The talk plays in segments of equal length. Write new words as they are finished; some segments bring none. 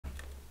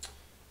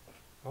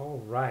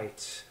All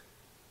right.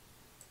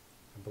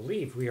 I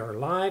believe we are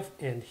live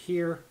and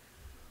here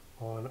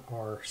on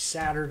our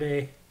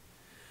Saturday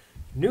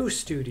new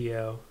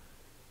studio.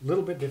 A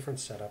little bit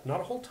different setup. Not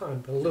a whole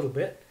ton, but a little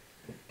bit.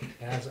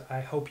 As I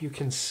hope you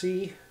can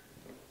see,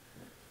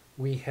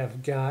 we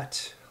have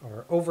got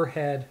our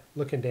overhead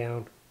looking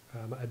down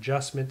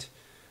adjustment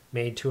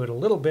made to it a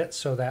little bit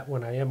so that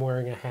when I am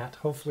wearing a hat,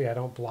 hopefully I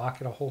don't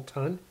block it a whole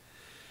ton.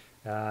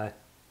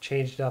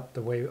 Changed up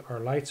the way our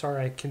lights are.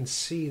 I can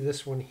see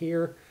this one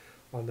here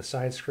on the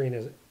side screen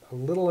is a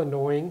little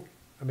annoying.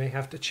 I may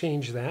have to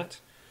change that.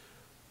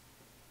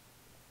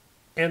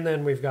 And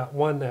then we've got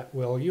one that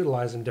we'll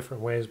utilize in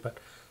different ways, but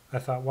I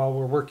thought while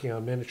we're working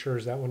on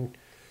miniatures, that one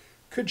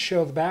could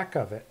show the back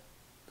of it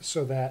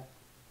so that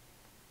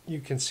you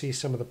can see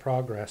some of the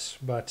progress.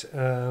 But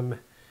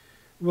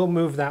we'll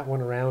move that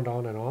one around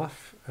on and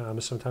off.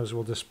 Sometimes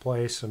we'll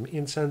display some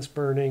incense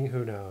burning.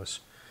 Who knows?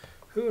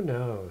 Who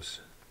knows?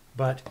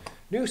 But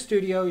new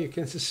studio, you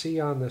can see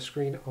on the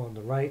screen on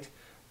the right,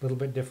 a little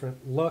bit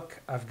different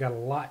look. I've got a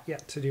lot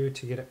yet to do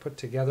to get it put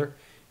together,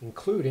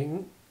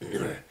 including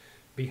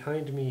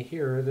behind me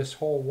here, this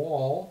whole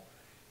wall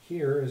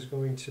here is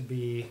going to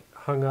be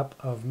hung up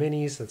of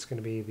minis. That's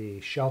going to be the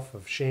shelf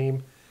of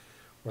shame,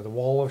 or the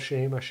wall of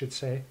shame, I should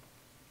say.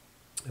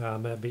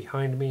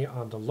 Behind me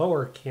on the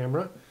lower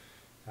camera,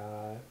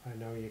 I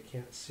know you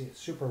can't see it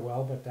super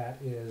well, but that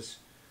is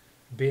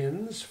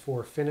bins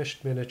for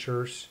finished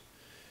miniatures.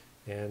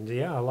 And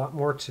yeah, a lot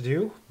more to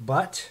do,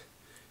 but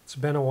it's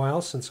been a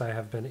while since I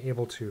have been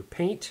able to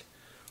paint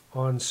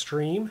on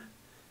stream.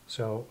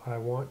 So I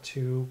want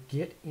to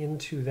get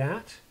into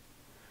that.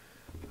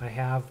 I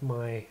have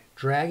my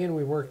dragon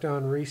we worked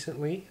on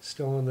recently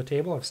still on the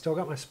table. I've still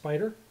got my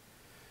spider.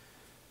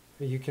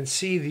 You can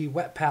see the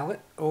wet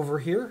palette over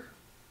here.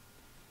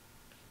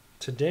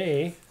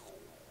 Today,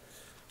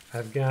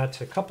 I've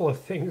got a couple of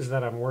things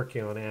that I'm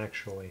working on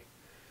actually.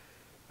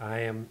 I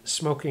am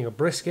smoking a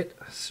brisket,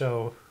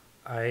 so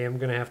I am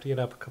going to have to get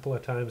up a couple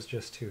of times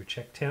just to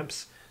check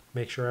temps,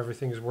 make sure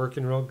everything's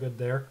working real good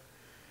there.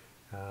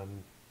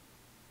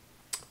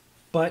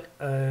 But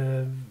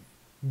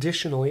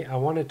additionally, I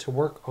wanted to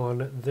work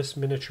on this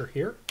miniature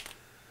here.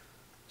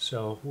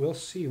 So we'll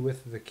see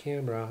with the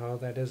camera how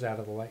that is out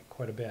of the light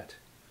quite a bit.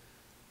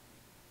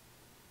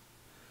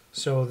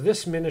 So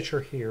this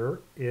miniature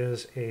here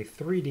is a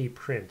 3D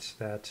print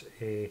that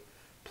a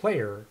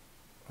player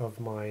of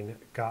mine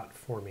got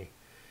for me.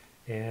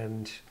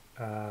 And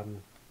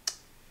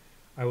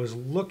I was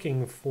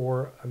looking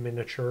for a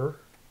miniature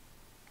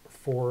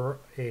for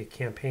a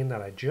campaign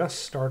that I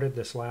just started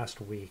this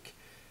last week.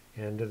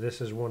 And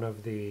this is one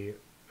of the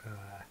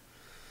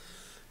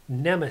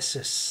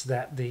nemesis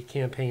that the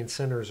campaign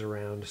centers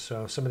around.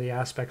 So some of the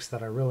aspects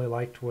that I really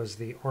liked was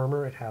the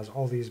armor. It has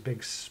all these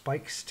big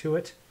spikes to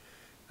it.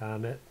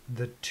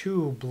 The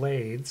two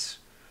blades,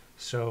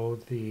 so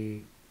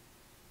the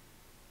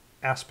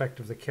aspect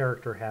of the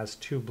character has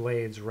two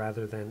blades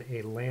rather than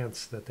a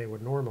lance that they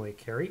would normally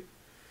carry.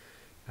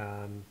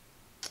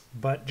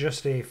 But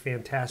just a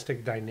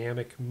fantastic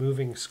dynamic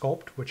moving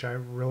sculpt, which I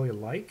really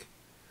like.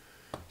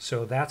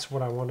 So that's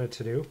what I wanted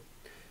to do.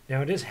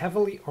 Now it is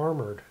heavily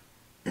armored.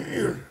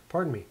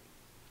 Pardon me.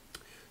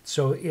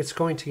 So it's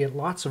going to get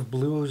lots of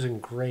blues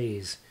and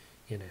grays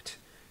in it.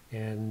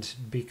 And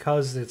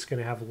because it's going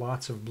to have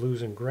lots of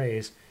blues and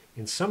grays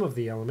in some of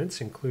the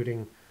elements,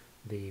 including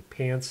the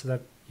pants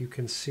that you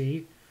can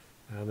see,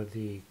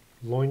 the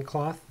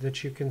loincloth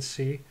that you can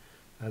see,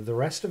 the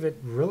rest of it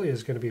really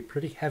is going to be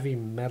pretty heavy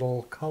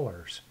metal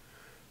colors.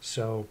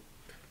 So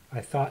I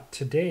thought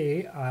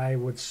today I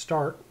would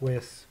start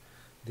with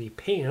the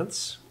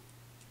pants,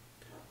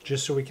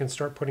 just so we can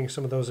start putting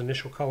some of those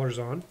initial colors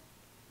on.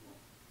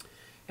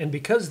 And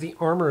because the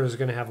armor is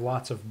going to have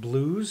lots of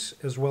blues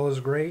as well as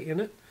gray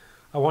in it,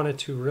 I wanted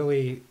to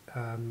really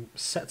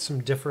set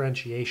some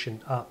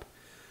differentiation up.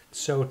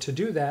 So to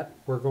do that,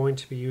 we're going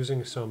to be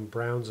using some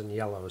browns and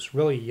yellows.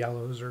 Really,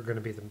 yellows are going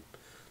to be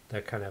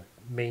the kind of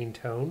main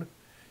tone.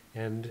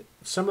 And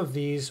some of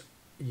these,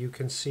 you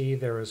can see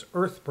there is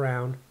earth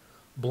brown,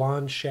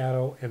 blonde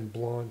shadow, and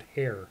blonde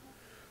hair.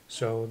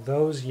 So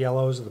those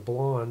yellows, the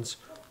blondes,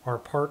 are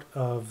part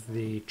of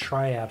the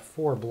triad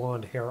for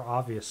blonde hair,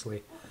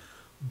 obviously.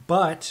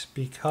 But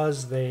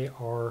because they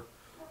are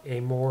a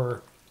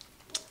more,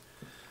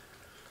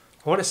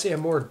 I want to say a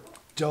more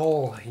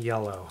dull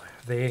yellow,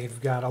 they've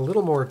got a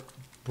little more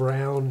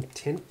brown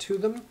tint to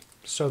them,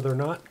 so they're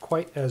not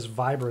quite as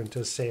vibrant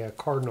as, say, a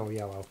cardinal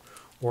yellow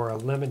or a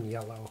lemon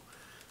yellow.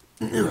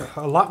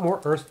 A lot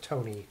more earth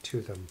tony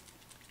to them.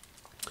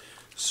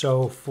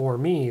 So for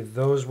me,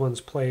 those ones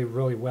play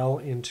really well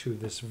into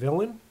this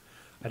villain.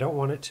 I don't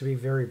want it to be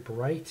very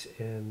bright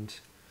and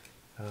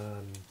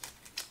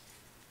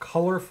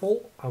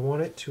colorful. I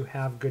want it to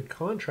have good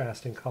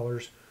contrast in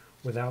colors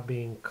without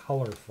being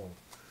colorful.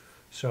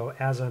 So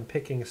as I'm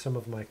picking some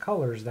of my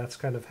colors, that's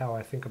kind of how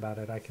I think about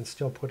it. I can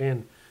still put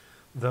in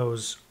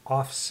those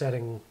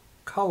offsetting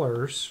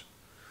colors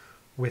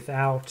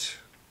without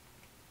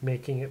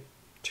making it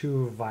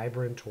too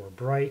vibrant or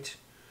bright.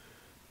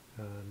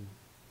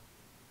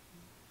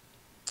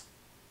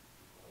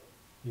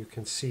 You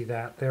can see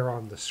that there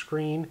on the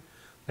screen.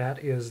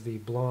 That is the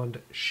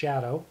blonde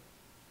shadow.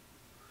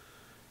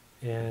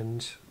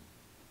 And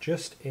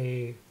just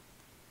a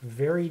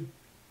very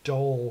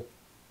dull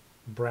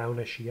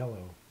brownish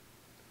yellow.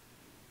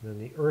 And then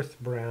the earth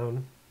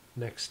brown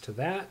next to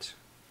that.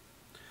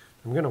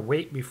 I'm going to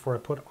wait before I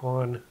put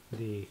on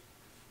the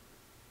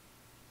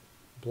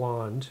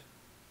blonde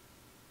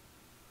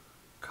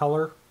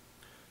color.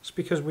 It's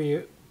because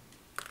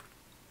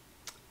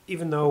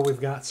even though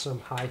we've got some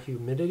high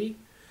humidity,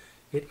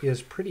 it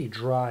is pretty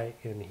dry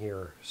in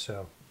here.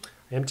 So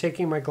I am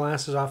taking my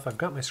glasses off. I've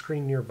got my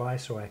screen nearby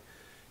so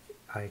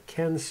I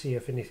can see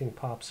if anything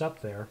pops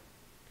up there.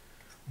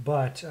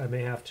 But I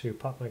may have to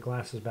pop my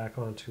glasses back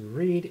on to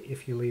read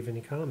if you leave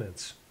any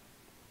comments.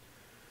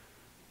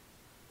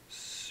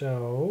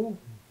 So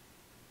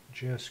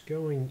just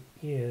going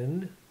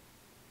in.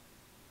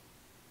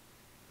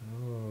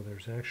 Oh,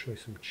 there's actually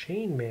some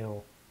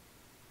chainmail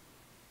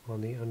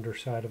on the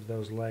underside of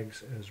those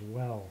legs as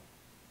well.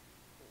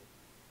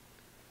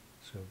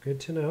 So good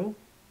to know,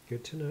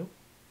 good to know.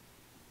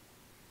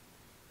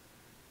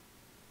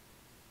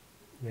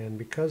 And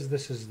because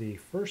this is the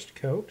first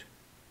coat,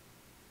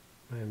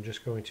 I am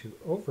just going to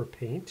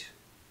overpaint,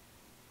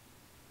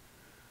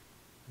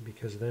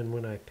 because then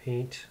when I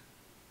paint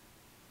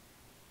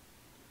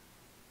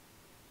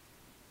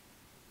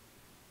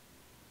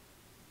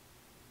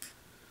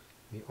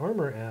the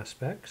armor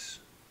aspects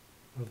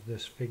of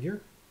this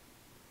figure,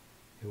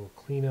 it will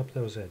clean up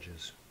those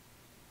edges.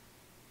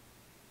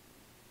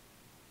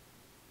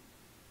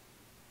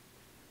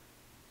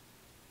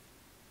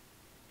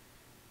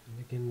 And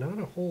again, not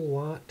a whole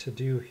lot to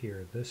do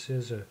here. This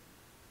is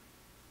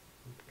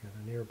got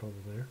an air bubble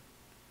there.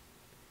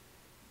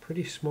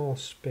 Pretty small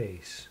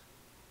space.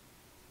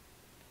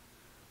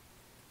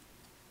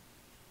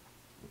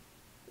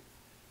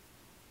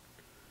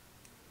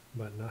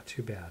 But not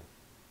too bad.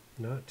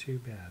 Not too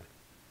bad.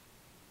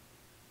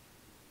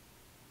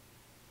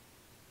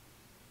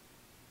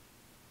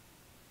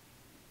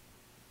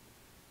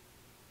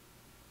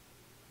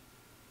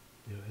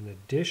 Now, in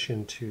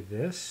addition to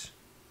this,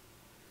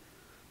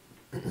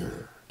 I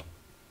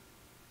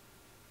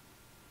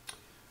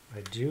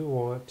do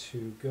want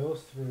to go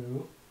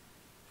through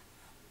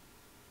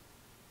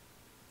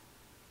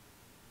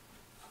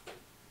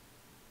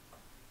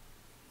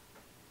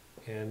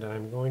and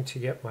I'm going to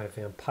get my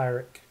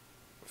vampiric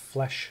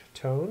flesh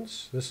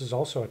tones. This is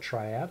also a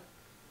triad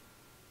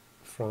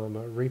from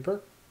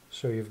Reaper.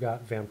 So you've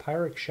got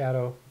vampiric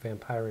shadow,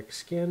 vampiric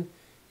skin,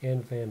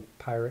 and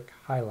vampiric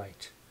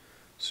highlight.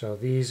 So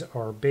these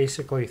are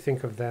basically,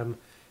 think of them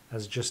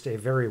as just a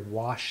very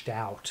washed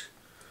out,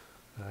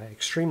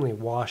 extremely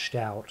washed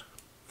out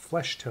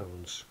flesh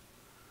tones.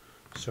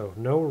 So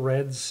no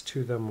reds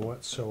to them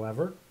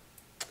whatsoever.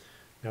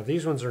 Now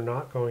these ones are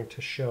not going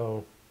to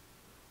show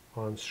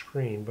on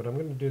screen, but I'm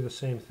going to do the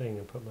same thing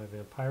and put my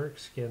vampiric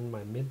skin,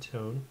 my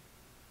mid-tone,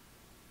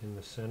 in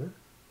the center.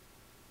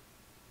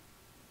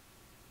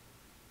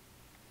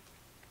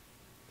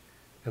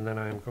 And then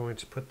I'm going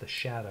to put the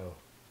shadow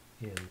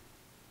in.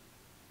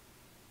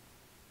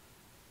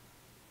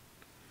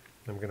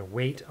 I'm going to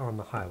wait on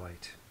the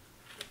highlight.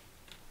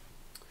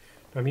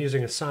 I'm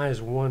using a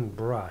size 1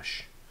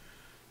 brush,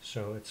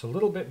 so it's a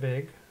little bit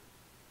big,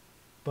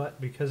 but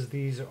because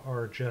these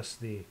are just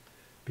the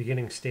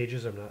beginning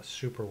stages, I'm not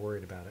super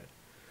worried about it.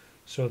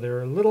 So there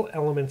are little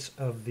elements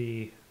of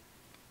the,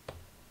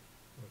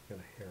 I've got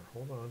a hair,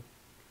 hold on.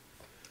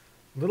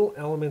 Little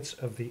elements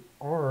of the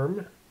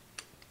arm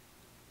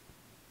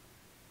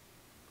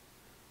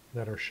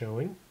that are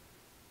showing.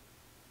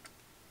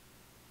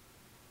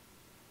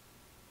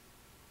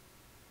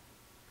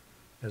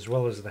 As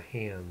well as the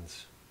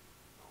hands.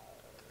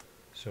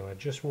 So I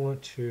just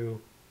want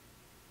to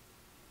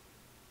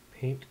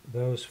paint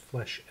those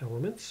flesh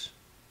elements.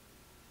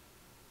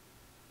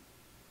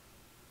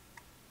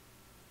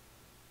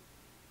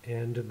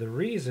 And the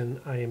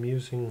reason I am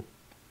using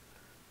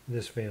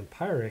this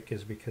vampiric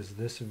is because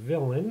this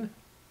villain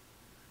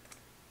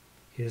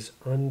is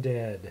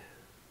undead.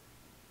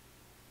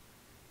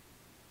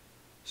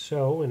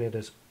 So when it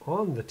is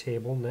on the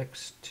table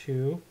next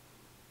to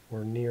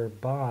or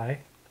nearby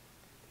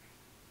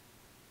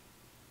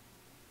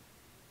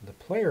the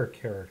player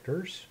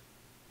characters,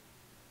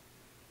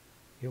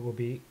 it will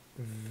be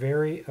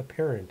very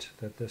apparent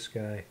that this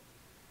guy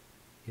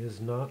is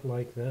not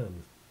like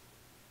them.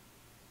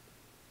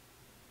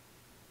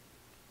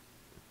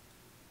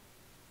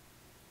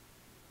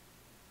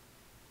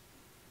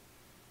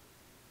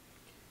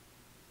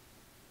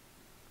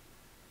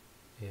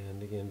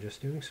 And again,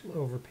 just doing some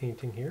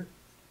overpainting here.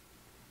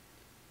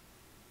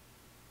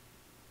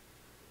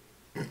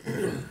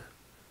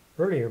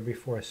 Earlier,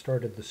 before I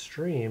started the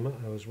stream,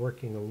 I was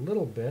working a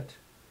little bit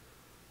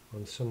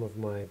on some of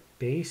my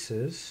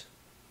bases.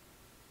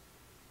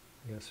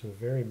 I got some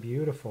very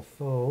beautiful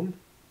foam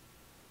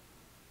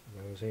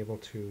that I was able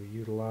to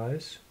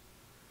utilize.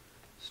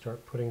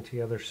 Start putting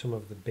together some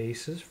of the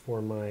bases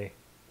for my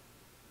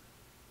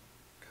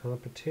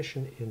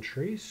competition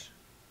entries.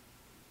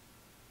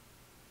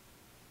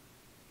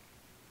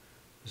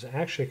 It was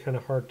actually kind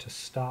of hard to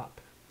stop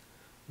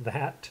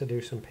that to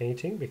do some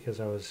painting because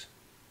I was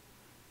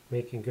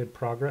making good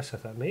progress. I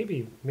thought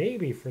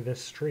maybe for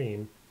this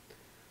stream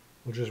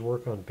we'll just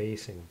work on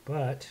basing,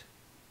 but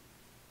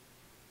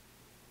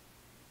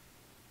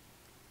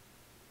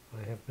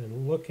I have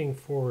been looking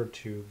forward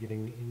to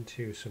getting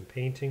into some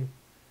painting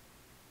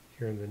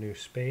here in the new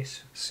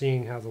space,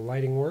 seeing how the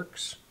lighting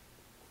works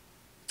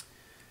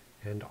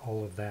and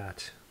all of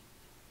that.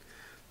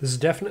 This is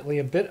definitely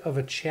a bit of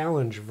a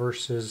challenge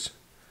versus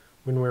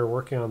when we were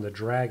working on the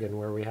dragon,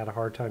 where we had a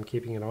hard time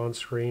keeping it on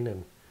screen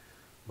and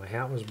my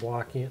hat was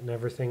blocking it and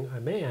everything. I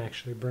may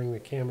actually bring the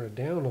camera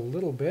down a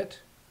little bit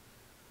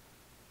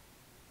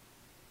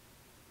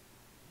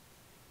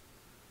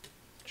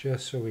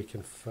just so we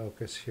can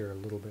focus here a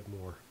little bit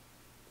more.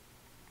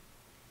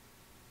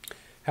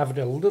 Have it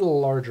a little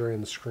larger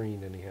in the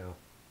screen anyhow.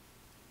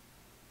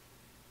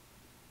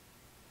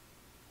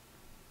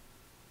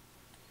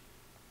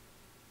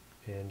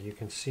 And you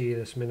can see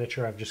this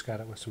miniature, I've just got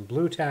it with some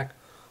blue tack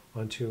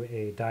onto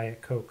a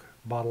Diet Coke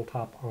bottle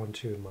top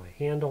onto my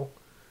handle.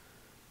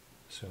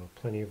 So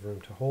plenty of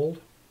room to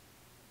hold.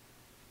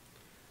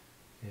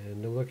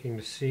 And looking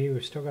to see,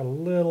 we've still got a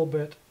little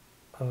bit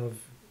of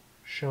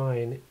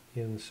shine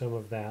in some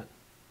of that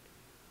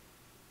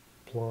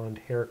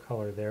blonde hair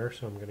color there.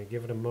 So I'm going to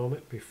give it a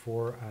moment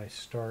before I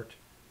start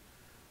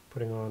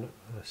putting on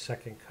a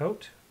second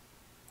coat.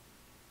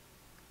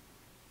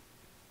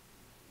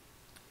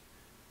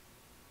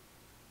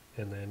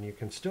 And then you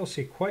can still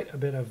see quite a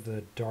bit of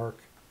the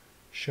dark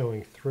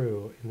showing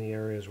through in the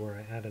areas where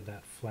I added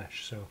that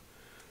flesh. So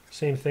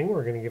same thing,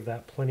 we're going to give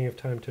that plenty of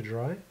time to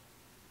dry.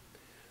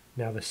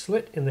 Now the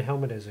slit in the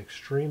helmet is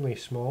extremely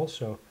small,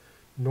 so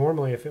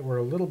normally if it were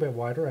a little bit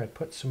wider, I'd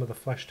put some of the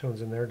flesh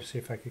tones in there to see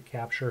if I could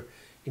capture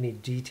any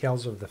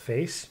details of the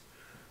face.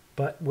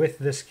 But with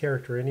this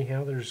character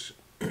anyhow, there's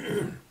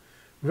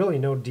really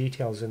no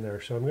details in there,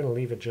 so I'm going to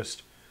leave it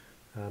just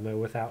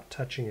without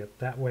touching it.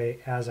 That way,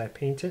 as I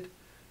paint it,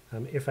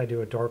 if I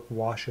do a dark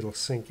wash, it'll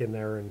sink in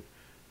there and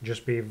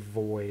just be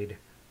void.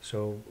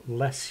 So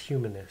less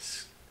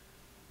humanness,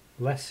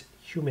 less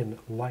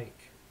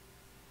human-like.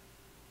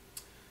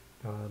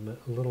 A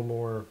little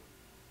more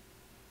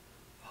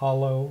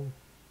hollow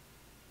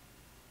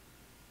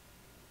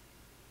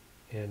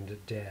and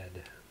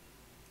dead.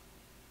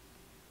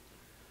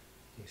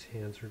 These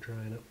hands are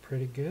drying up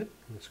pretty good.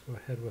 Let's go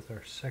ahead with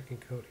our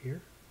second coat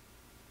here.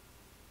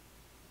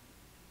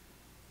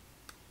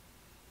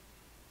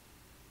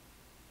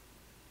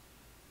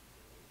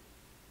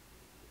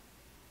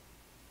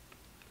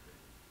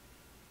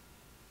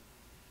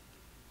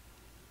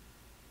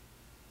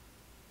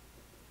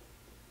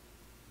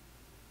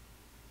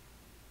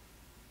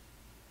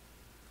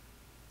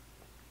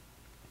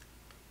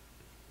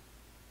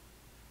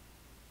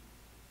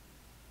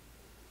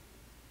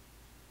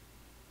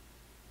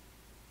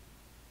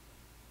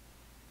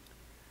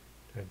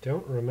 I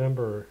don't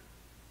remember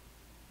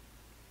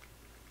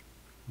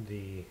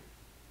the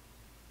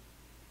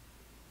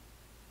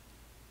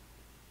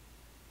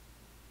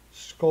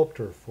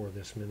sculptor for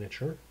this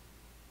miniature.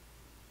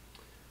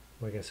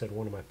 Like I said,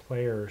 one of my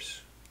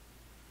players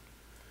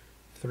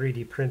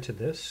 3D printed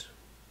this.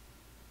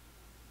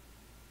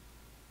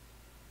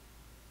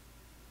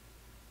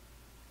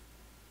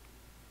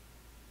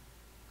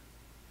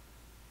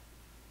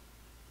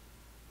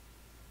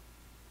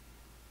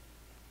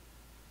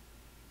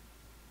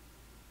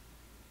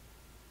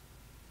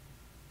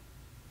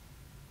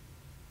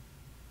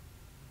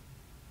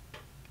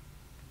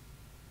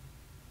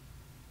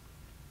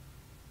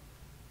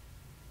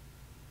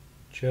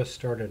 Just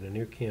started a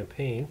new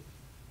campaign,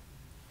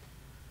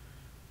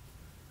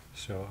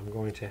 so I'm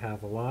going to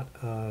have a lot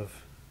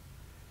of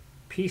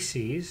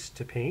PCs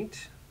to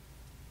paint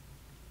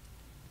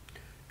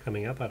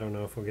coming up. I don't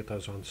know if we'll get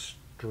those on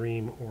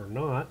stream or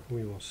not.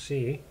 We will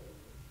see.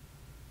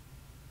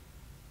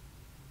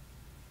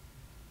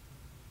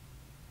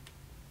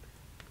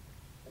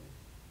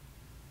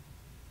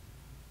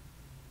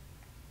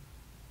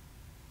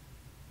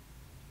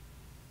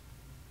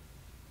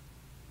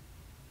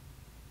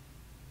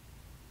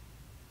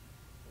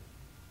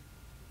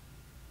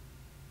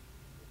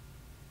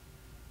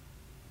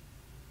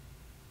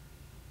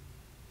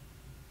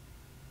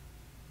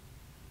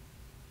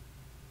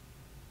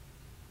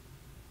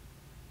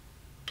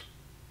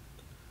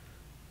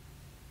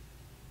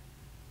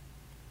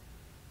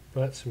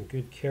 But some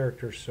good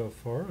characters so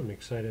far. I'm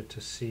excited to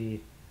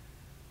see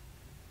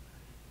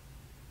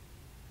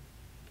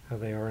how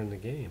they are in the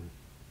game.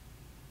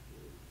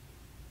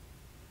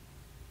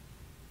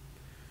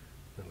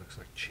 That looks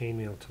like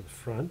chainmail to the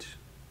front,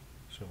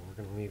 so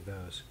we're going to leave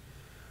those.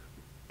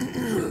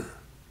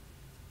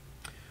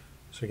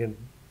 So again,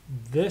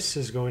 this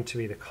is going to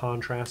be the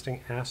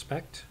contrasting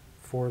aspect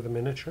for the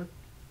miniature.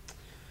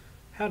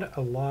 Had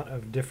a lot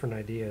of different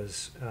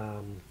ideas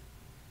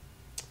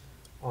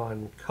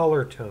on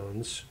color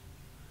tones.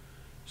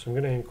 So I'm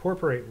going to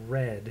incorporate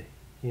red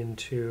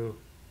into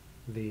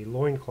the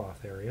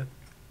loincloth area.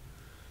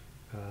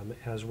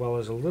 as well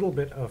as a little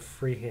bit of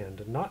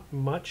freehand. Not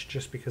much,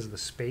 just because the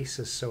space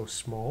is so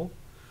small,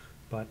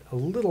 but a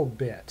little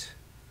bit.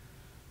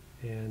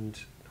 And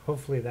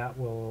hopefully that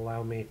will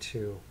allow me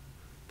to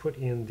put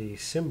in the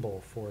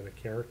symbol for the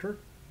character.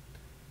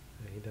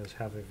 He does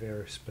have a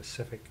very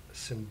specific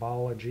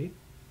symbology.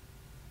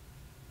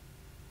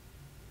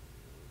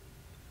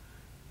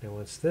 Now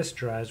once this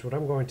dries, what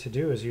I'm going to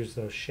do is use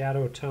those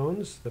shadow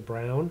tones, the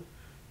brown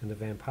and the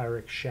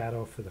vampiric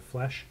shadow for the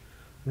flesh.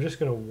 I'm just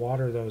going to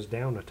water those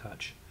down a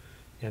touch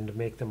and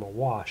make them a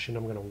wash, and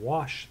I'm going to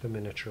wash the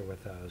miniature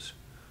with those.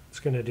 It's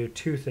going to do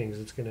two things.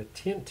 It's going to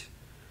tint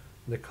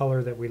the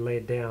color that we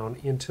laid down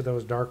into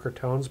those darker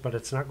tones, but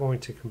it's not going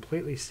to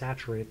completely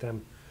saturate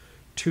them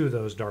to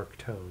those dark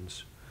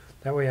tones.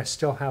 That way I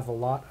still have a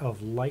lot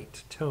of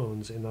light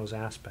tones in those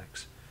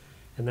aspects.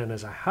 And then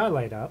as I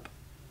highlight up,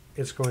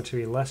 it's going to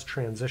be less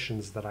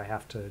transitions that I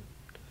have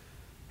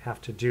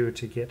to do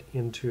to get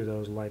into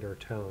those lighter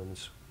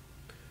tones.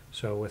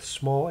 So with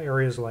small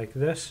areas like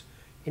this,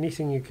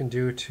 anything you can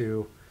do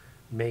to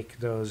make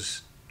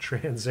those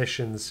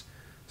transitions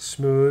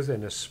smooth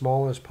and as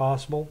small as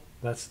possible,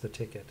 that's the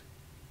ticket.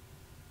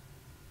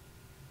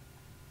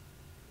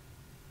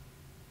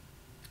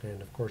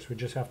 And of course we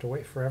just have to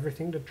wait for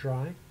everything to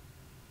dry.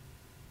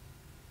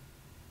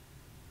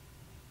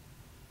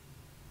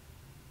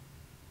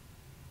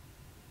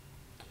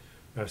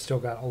 I've still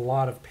got a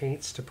lot of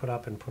paints to put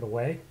up and put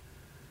away.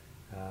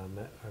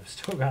 I've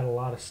still got a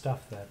lot of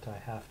stuff that I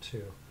have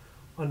to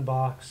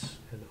unbox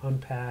and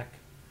unpack,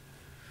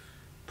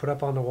 put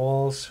up on the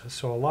walls,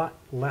 so a lot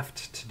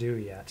left to do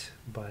yet,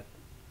 but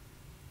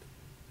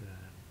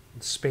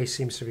the space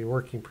seems to be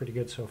working pretty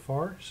good so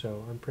far,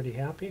 so I'm pretty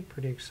happy,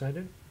 pretty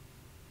excited.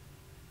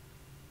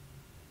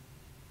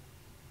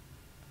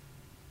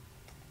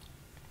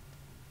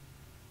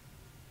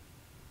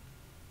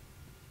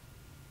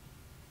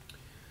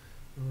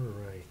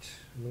 Alright,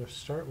 I'm going to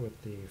start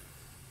with the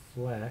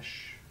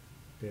flesh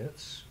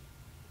bits.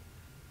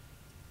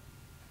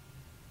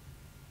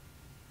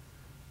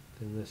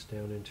 Thin this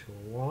down into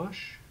a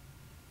wash.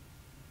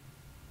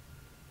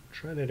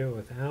 Try to do it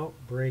without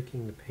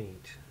breaking the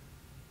paint.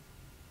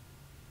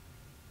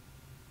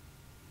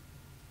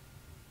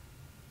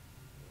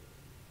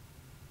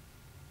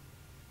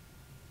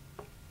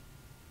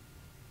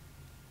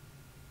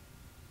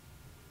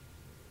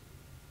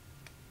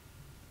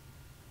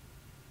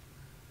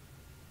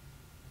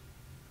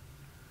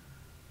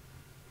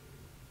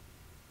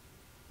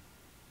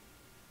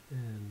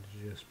 And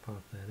just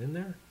pop that in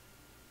there.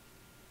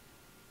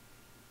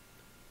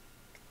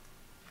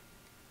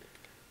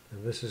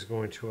 And this is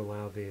going to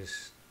allow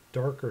these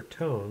darker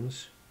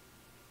tones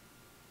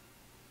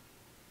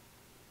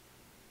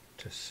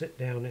to sit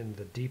down in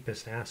the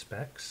deepest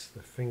aspects,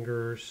 the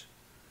fingers,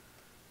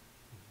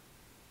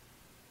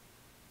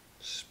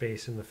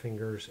 space in the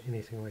fingers,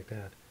 anything like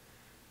that,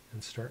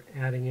 and start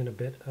adding in a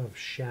bit of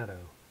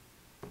shadow.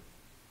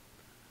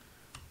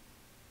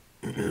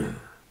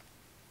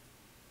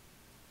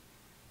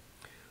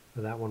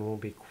 That one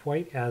won't be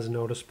quite as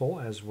noticeable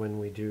as when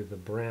we do the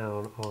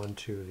brown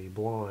onto the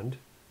blonde.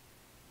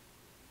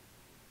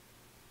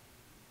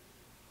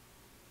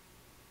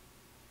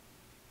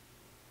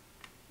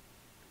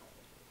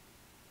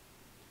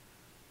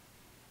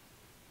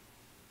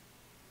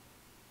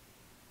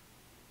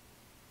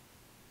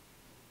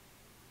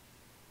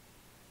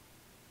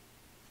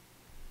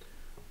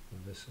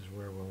 And this is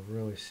where we'll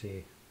really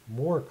see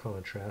more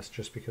contrast,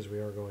 just because we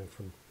are going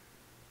from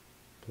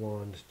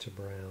blonde to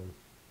brown.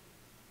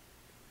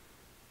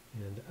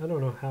 And I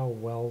don't know how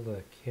well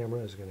the camera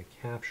is going to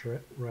capture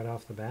it right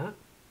off the bat.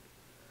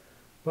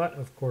 But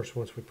of course,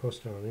 once we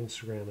post it on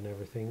Instagram and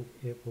everything,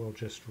 it will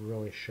just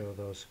really show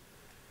those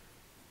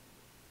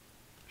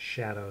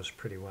shadows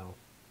pretty well.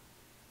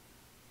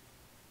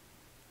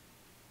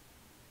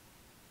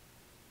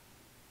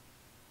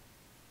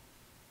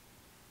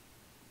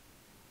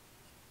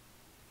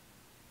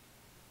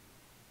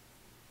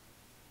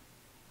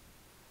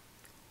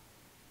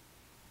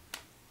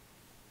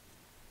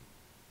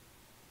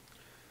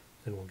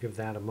 Then we'll give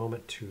that a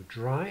moment to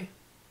dry.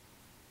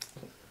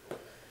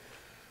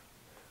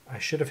 I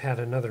should have had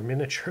another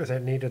miniature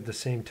that needed the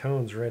same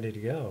tones ready to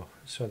go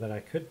so that I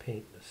could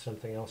paint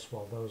something else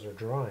while those are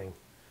drying.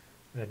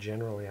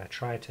 Generally, I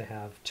try to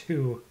have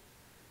two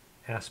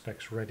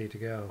aspects ready to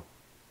go,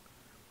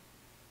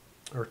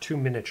 or two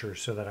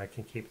miniatures so that I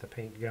can keep the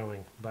paint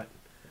going, but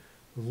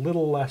a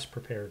little less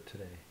prepared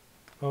today.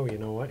 Oh, you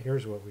know what?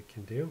 Here's what we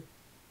can do.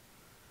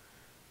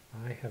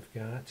 I have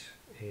got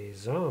a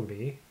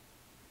zombie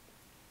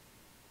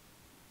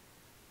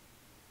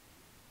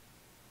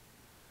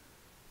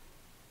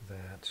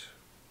that,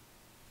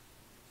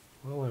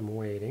 while I'm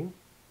waiting,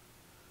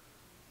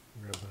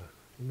 grab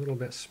a little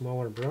bit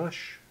smaller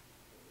brush,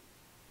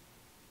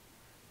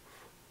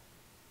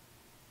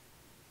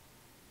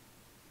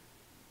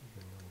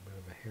 get a little bit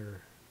of a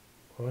hair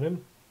on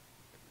him.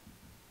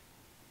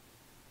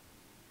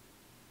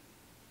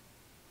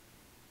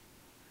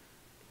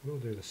 We'll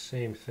do the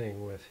same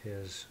thing with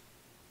his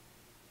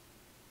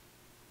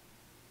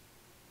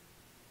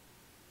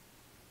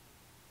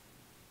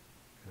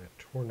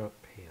torn up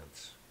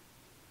pants.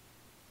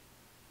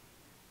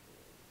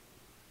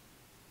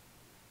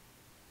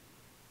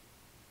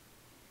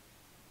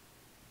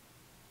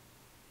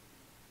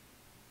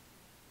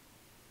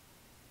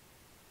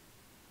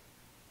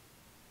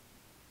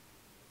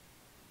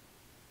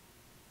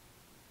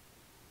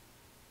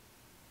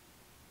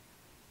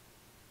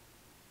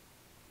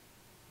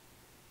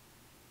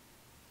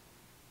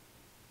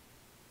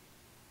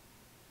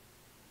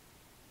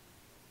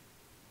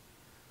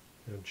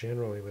 Now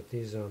generally with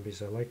these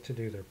zombies I like to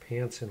do their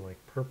pants in like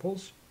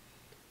purples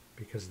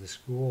because this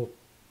ghoul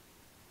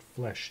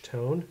flesh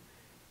tone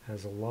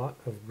has a lot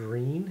of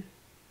green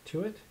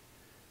to it.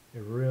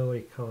 It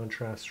really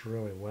contrasts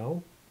really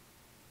well.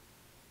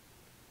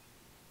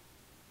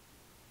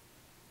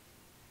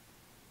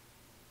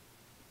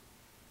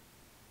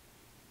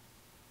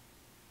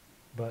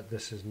 But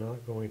this is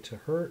not going to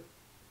hurt,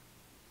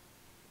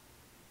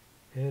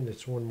 and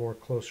it's one more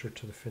closer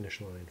to the finish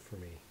line for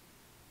me.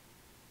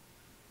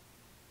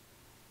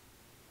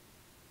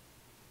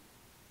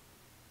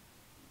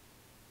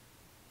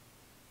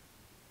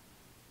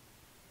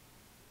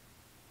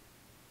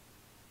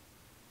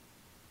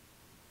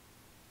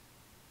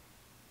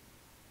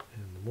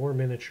 And the more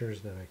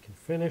miniatures that I can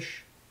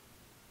finish,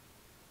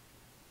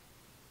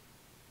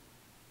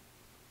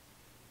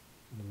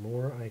 the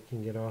more I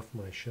can get off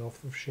my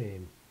shelf of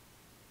shame.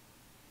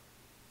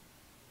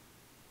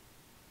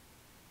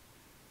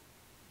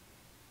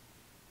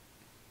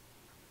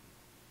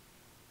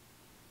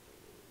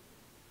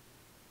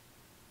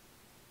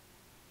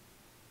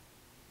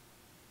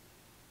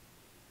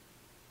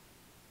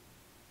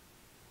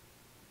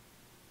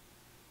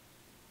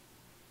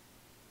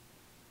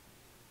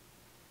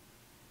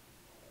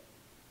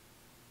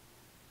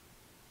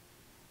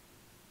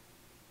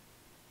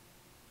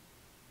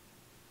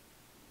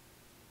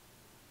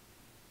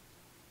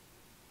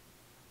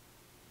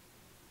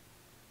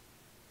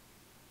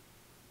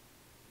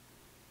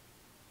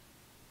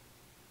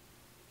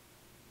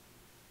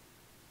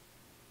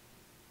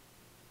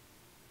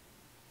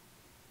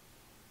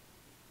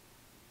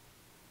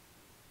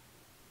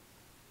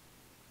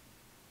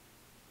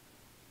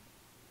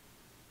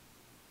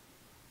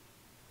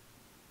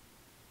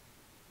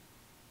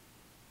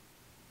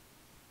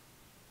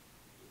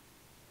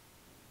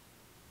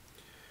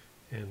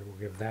 And we'll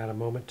give that a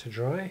moment to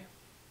dry.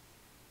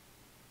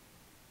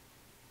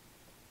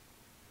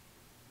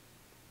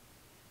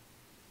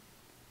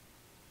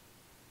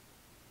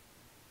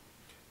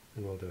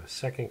 And we'll do a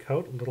second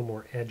coat, a little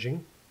more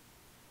edging,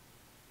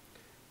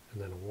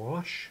 and then a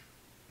wash.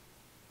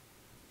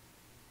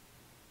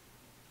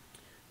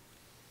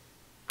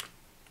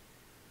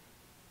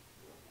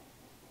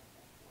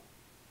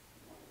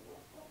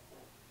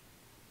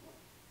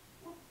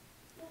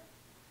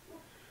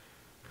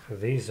 For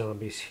these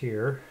zombies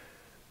here,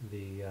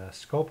 the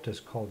sculpt is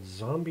called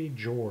Zombie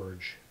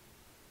George.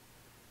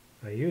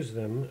 I use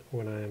them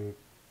when I'm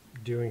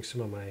doing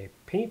some of my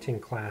painting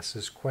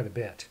classes quite a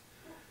bit,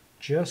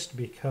 just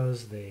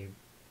because they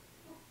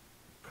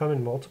come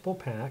in multiple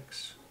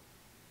packs,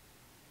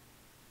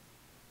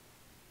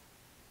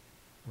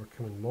 or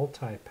come in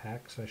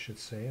multi-packs, I should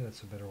say.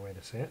 That's a better way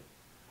to say it.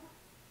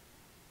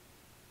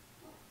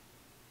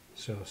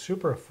 So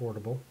super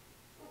affordable.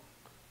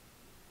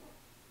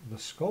 The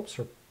sculpts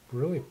are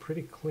really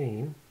pretty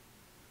clean.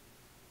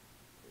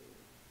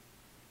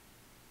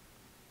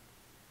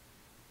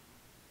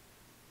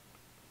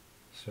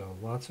 So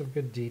lots of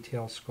good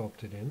detail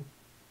sculpted in.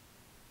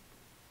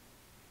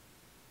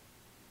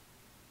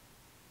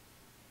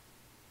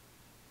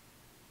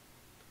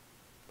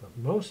 But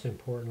most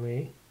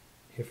importantly,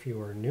 if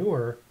you are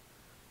newer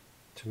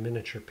to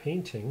miniature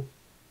painting,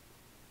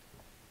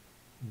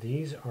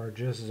 these are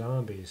just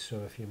zombies.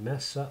 So if you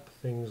mess up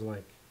things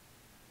like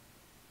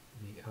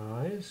the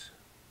eyes,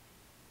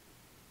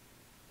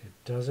 it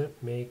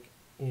doesn't make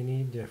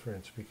any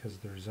difference because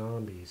they're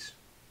zombies.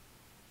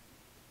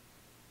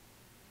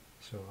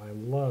 So I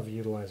love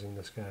utilizing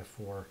this guy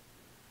for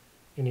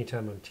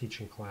anytime I'm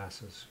teaching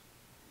classes.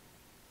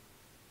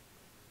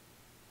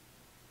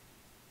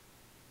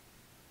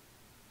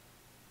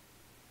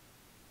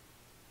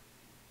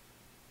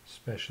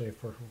 Especially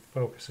if we're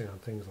focusing on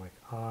things like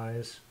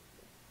eyes,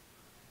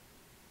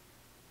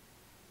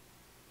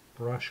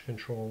 brush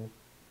control,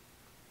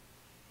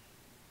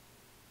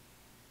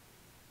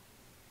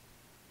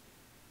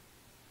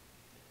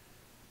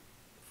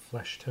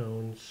 flesh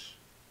tones.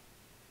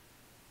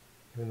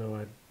 Even though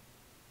I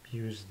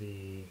use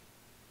the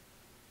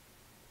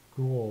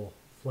ghoul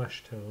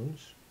flesh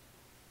tones,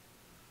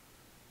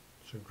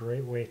 it's a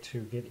great way to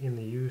get in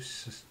the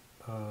use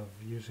of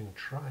using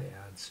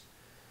triads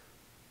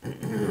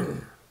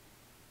and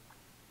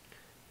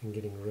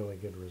getting really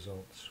good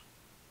results.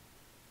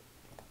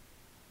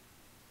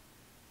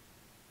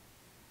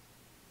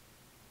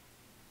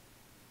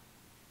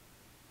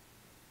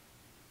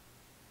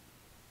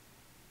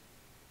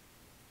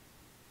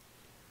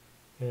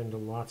 And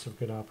lots of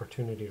good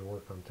opportunity to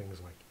work on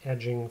things like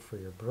edging for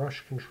your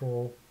brush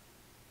control.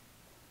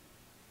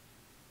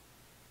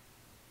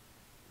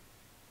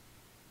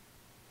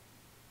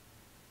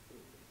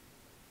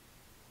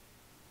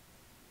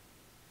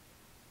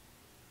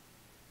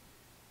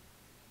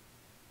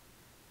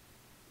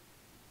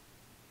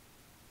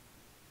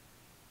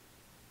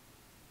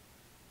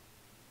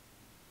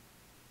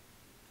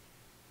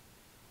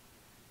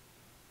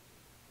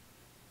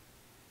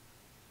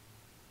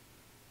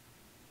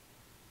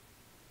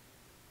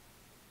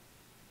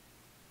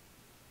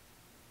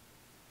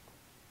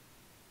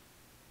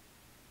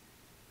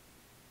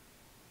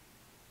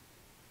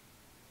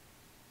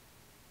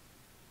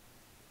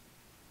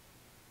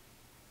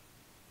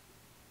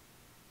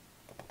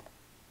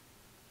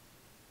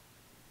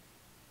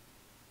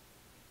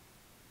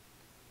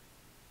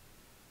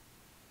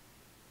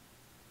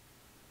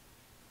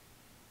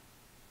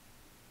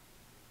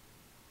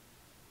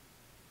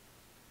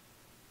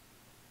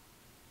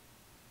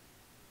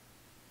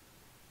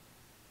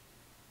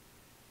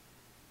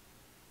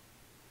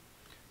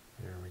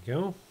 we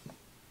go.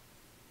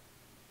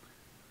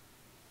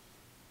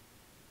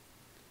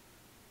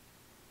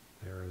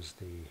 There is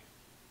the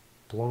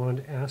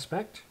blonde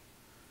aspect,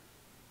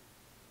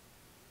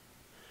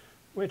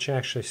 which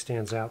actually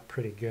stands out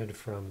pretty good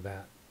from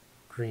that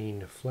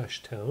green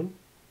flesh tone.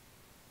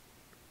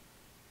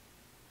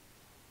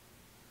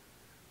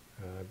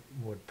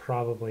 Would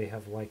probably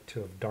have liked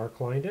to have dark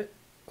lined it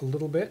a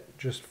little bit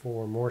just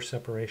for more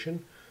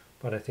separation,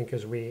 but I think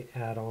as we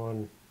add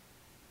on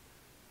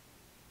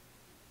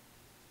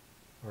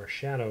our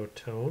shadow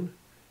tone,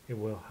 it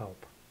will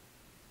help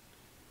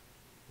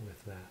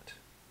with that.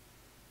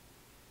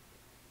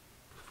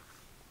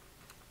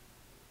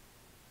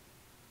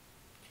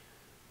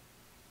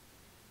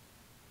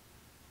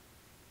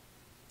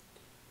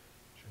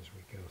 As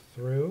we go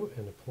through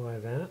and apply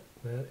that,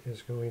 that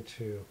is going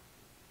to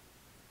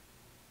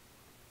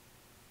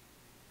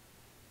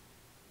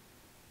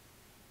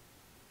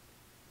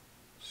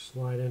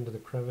slide into the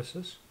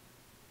crevices,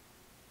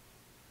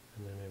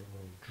 and then it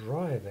will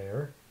dry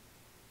there,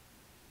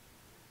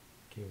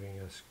 giving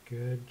us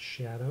good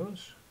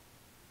shadows.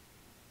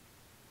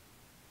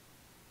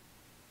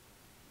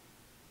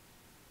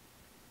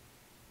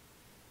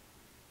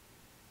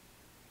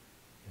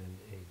 And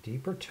a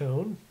deeper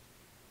tone.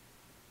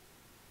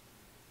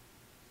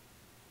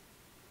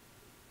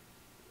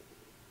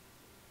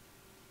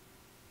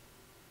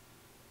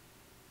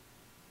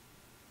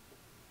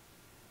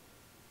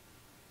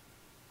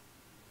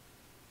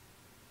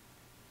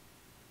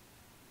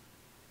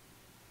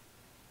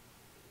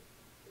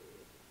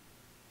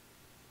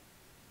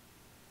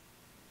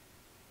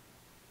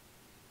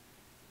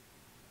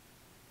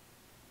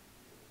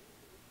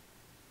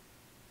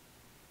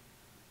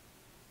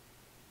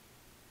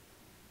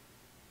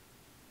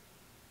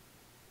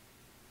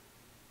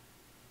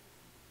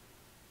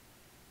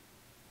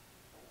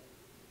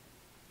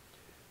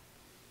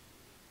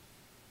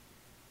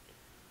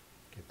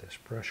 Get this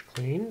brush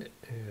cleaned,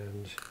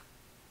 and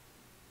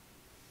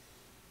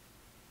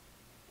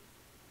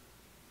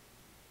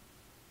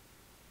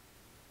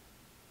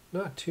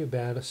not too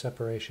bad a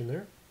separation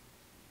there.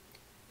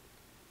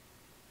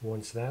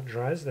 Once that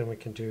dries, then we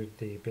can do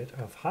the bit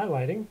of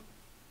highlighting,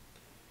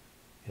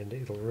 and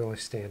it'll really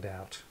stand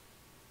out.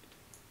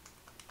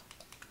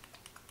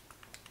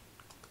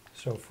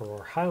 So for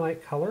our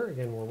highlight color,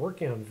 again, we're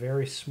working on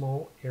very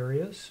small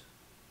areas.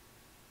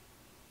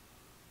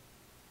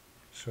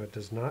 So it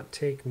does not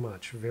take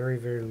much, very,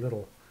 very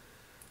little.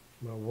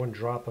 Well, one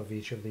drop of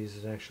each of these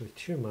is actually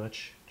too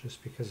much,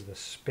 just because the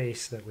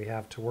space that we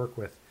have to work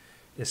with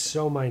is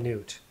so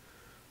minute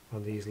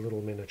on these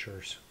little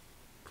miniatures.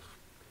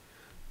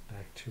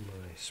 Back to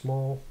my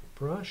small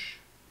brush.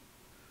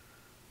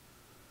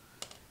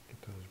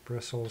 Get those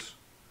bristles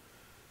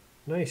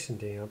nice and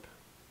damp.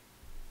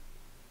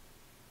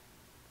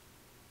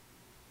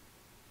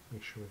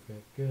 Make sure we've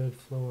got good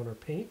flow on our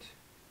paint.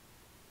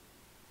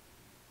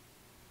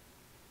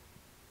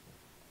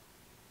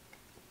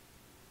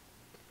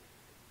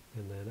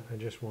 And then I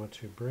just want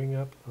to bring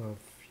up a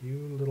few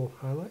little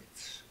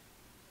highlights.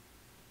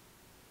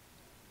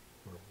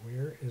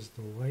 Where is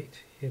the light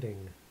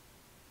hitting?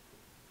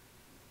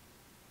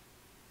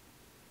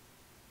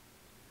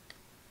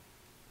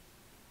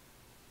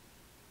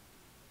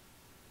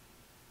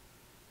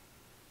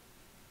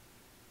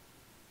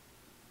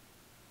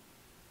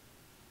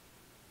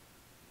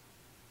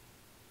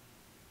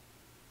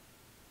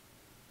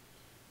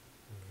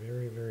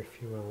 Very, very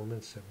few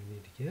elements that we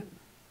need to get.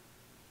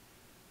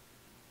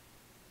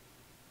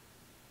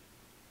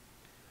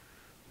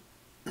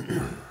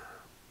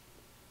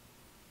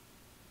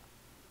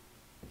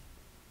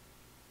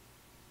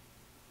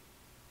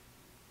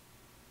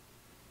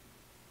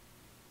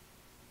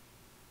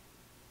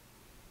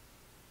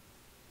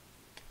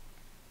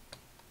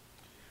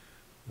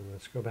 And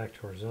let's go back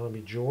to our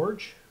zombie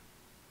George.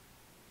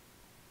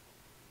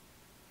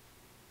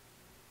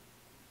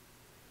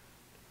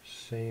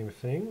 Same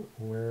thing.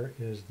 Where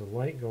is the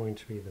light going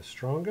to be the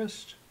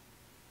strongest?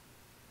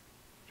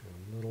 Do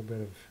a little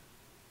bit of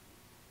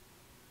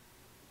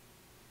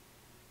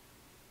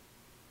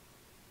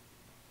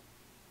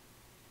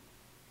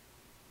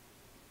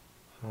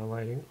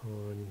highlighting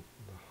on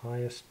the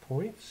highest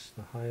points,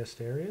 the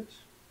highest areas.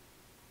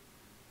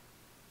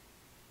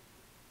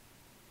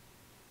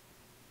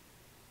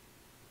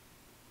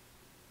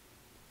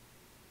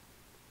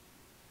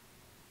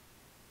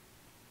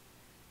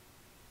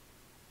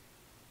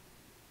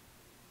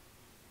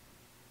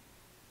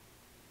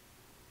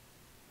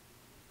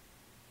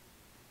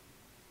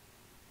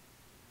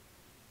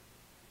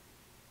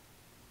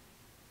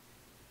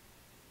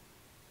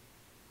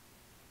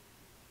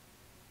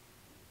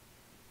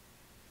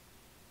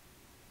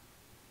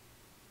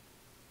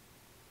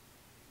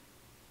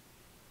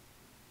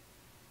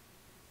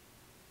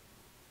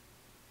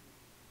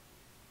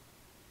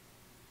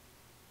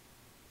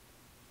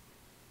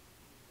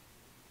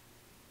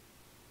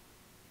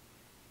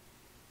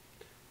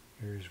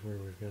 Here's where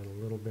we've got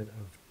a little bit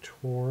of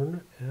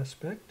torn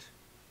aspect.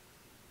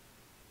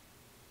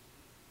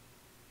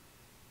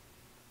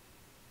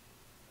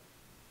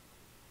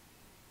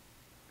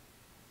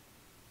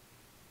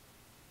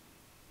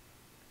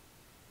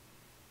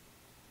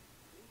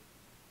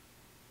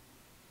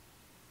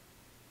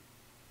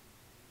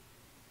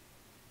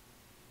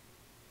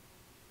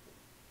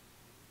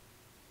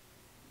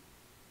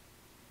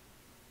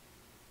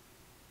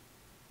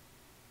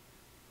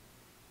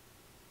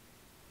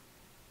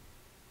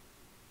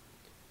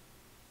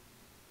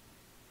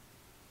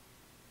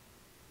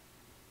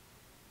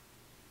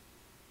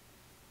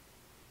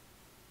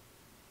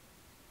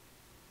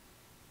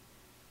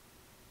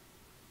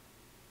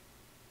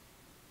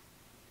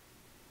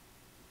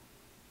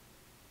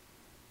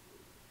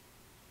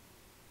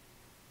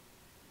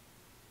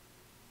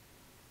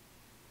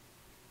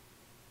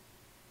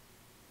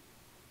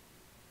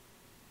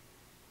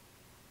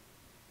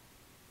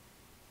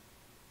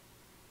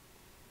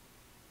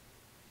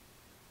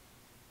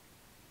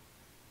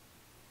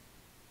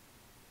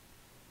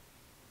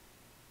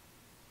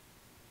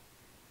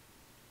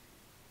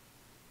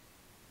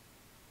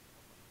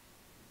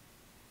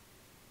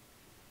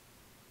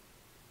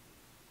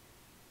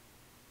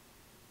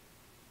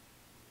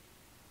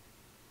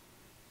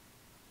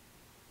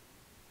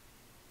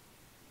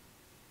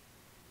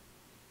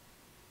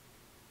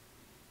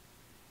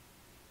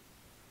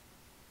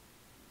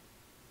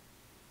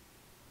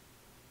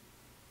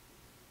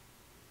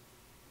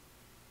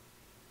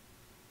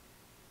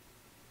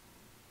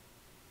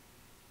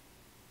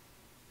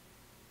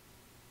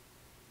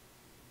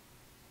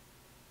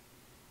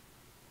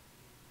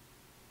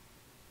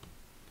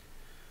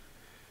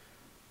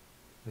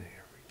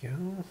 we go.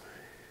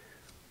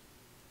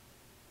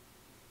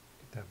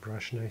 Get that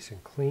brush nice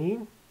and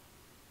clean.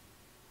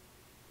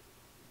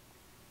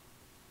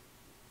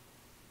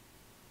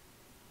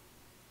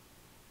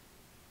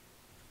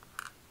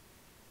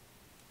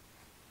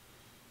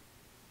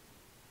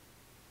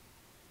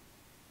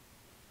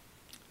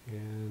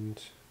 And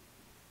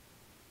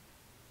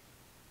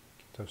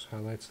get those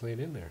highlights laid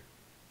in there.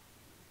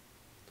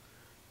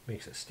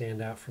 Makes it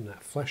stand out from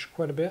that flesh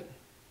quite a bit.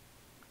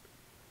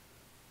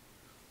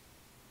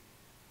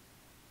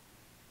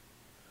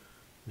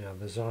 Now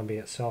the zombie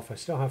itself, I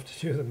still have to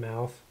do the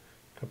mouth,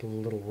 a couple of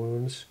little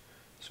wounds.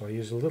 So I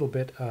use a little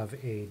bit of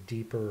a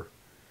deeper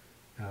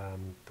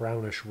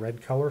brownish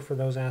red color for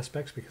those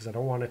aspects because I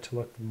don't want it to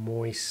look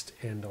moist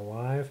and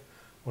alive.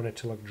 I want it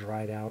to look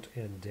dried out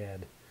and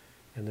dead.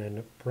 And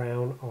then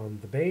brown on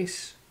the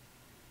base,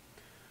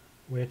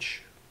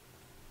 which,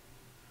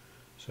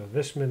 so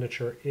this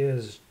miniature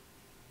is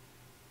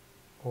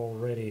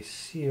already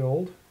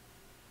sealed.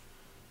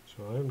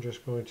 So I'm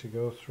just going to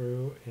go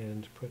through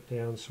and put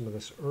down some of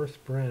this earth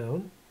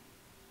brown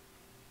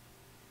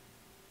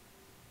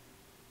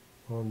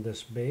on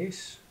this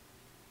base.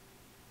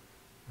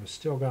 I've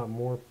still got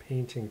more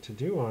painting to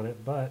do on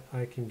it, but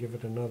I can give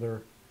it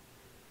another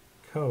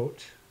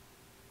coat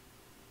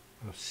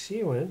of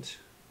sealant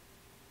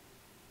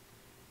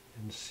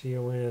and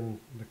seal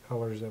in the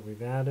colors that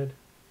we've added,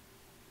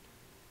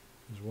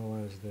 as well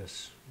as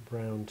this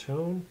brown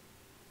tone.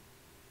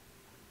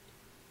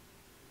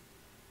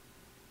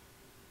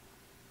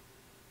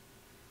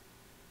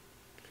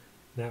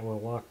 That will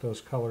lock those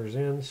colors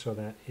in so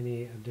that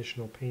any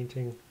additional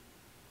painting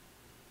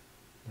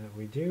that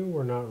we do,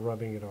 we're not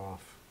rubbing it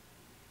off.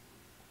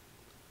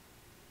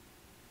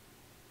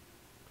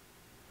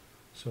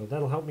 So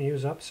that'll help me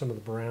use up some of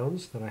the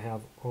browns that I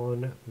have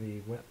on the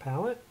wet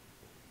palette.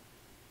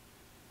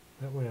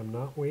 That way I'm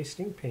not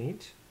wasting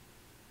paint.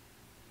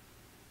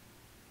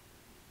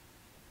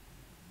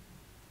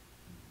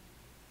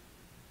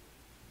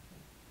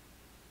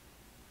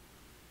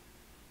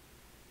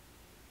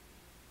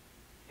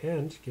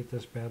 And get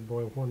this bad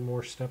boy one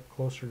more step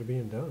closer to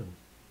being done.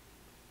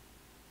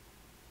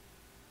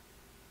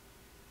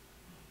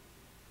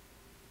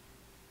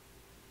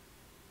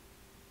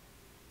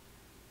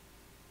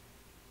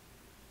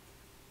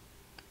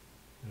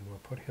 And we'll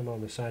put him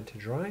on the side to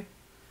dry.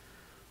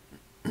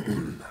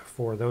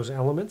 For those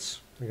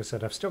elements, like I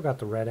said, I've still got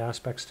the red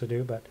aspects to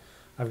do, but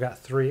I've got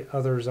 3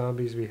 other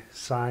zombies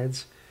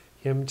besides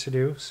him to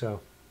do,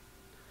 so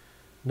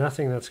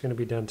nothing that's going to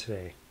be done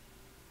today.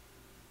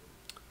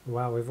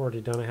 Wow, we've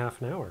already done a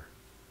half an hour.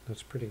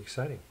 That's pretty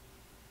exciting.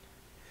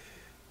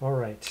 All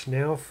right,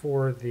 now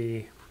for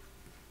the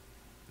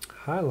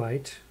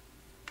highlight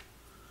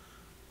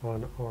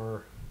on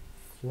our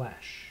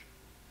flesh.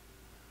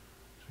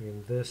 So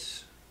again,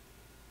 this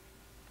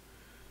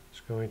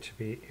is going to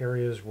be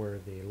areas where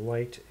the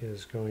light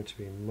is going to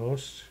be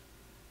most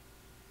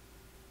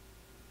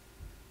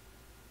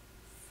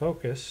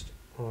focused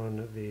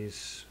on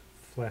these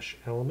flesh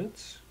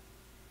elements.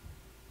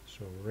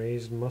 So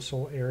raised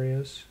muscle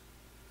areas,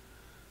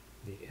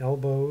 the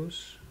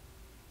elbows,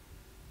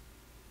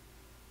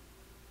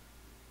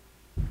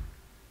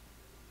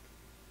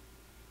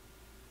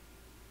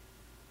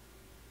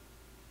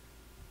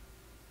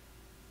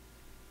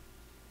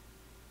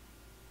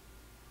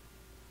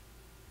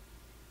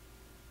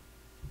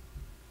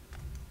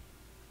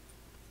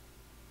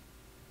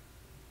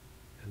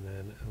 and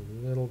then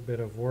a little bit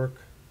of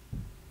work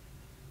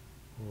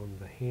on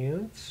the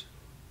hands.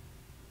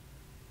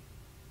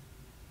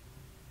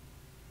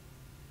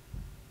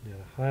 Now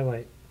to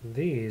highlight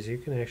these, you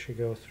can actually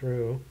go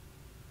through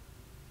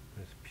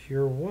with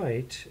pure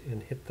white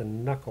and hit the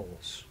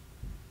knuckles.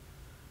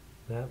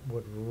 That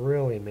would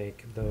really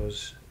make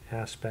those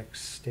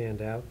aspects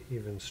stand out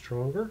even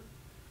stronger.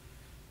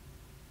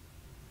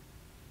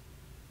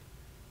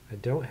 I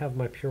don't have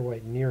my pure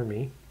white near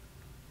me.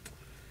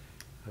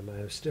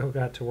 I've still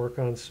got to work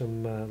on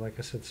some, like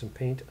I said, some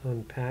paint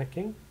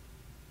unpacking.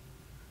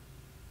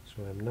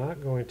 So I'm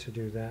not going to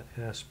do that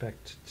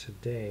aspect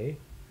today.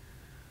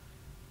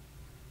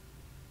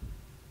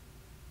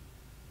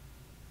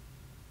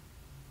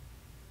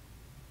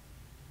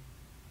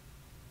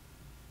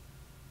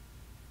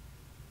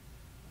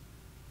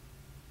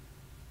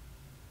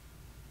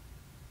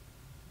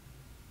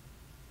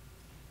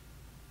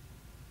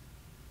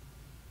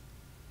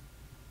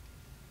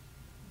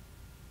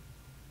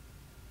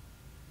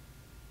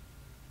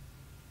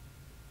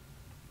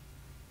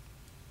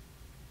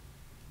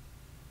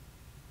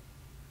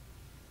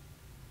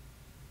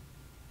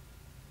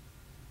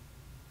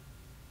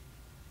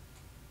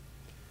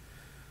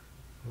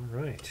 All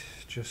right,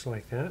 just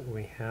like that,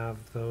 we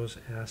have those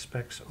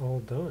aspects all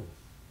done.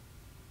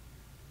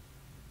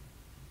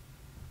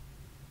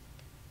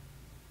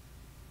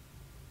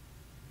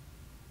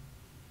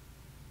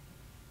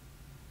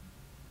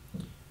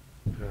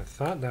 I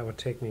thought that would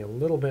take me a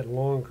little bit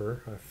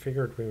longer. I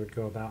figured we would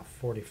go about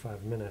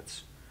 45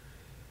 minutes.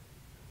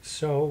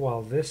 So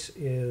while this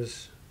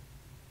is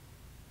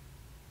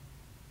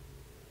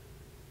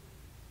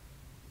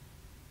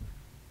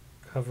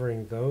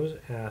covering those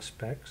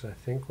aspects, I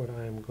think what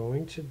I'm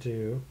going to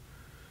do,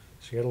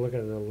 so you got to look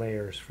at the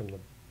layers from the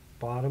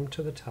bottom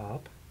to the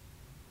top.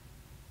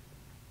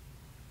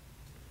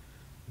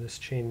 This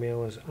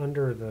chainmail is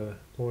under the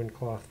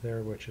loincloth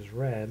there, which is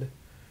red,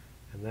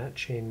 and that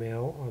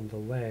chainmail on the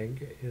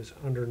leg is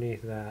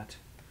underneath that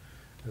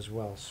as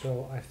well.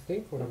 So I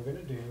think what I'm going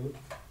to do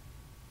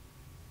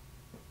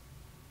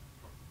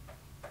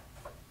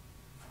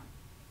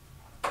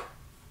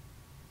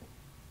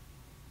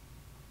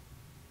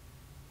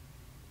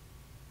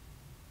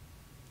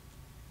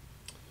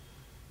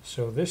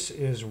So this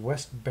is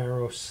West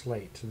Barrow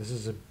Slate. This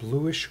is a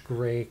bluish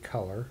gray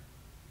color.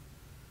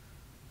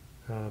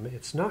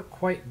 It's not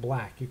quite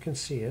black. You can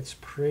see it's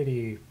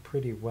pretty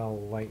well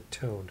light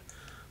toned.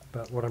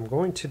 But what I'm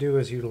going to do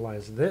is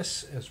utilize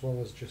this as well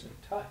as just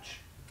a touch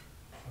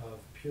of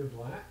pure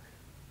black.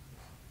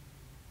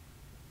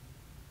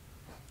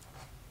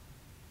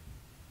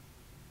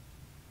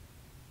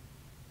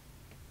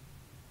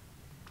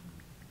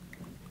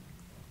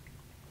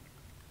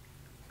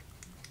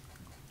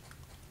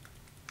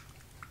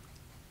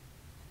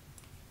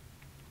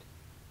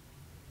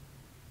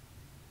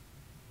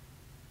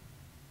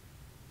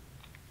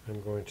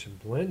 I'm going to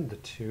blend the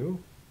two.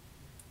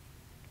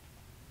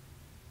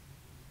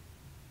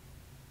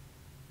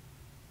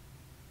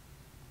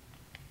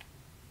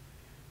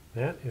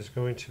 That is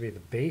going to be the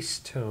base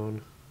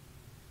tone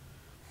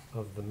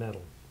of the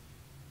metal.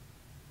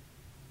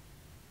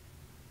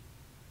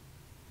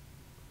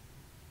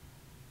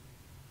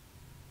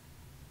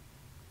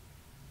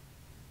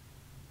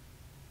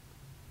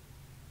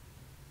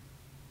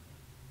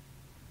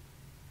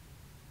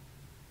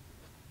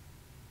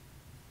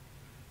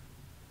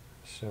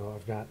 So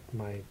I've got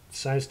my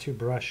size 2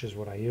 brush is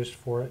what I used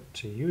for it.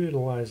 To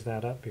utilize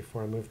that up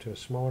before I move to a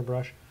smaller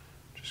brush,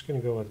 I'm just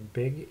going to go with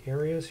big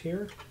areas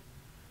here.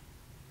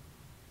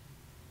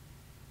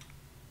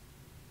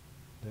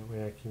 That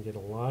way I can get a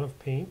lot of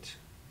paint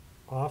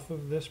off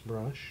of this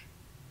brush.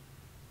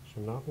 So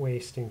I'm not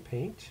wasting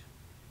paint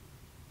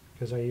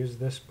because I use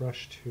this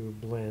brush to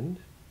blend.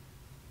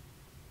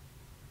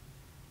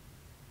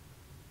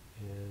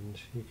 And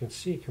you can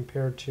see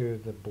compared to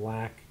the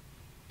black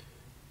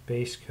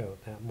base coat,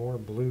 that more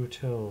blue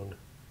tone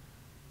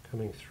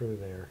coming through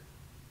there.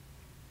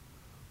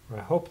 Or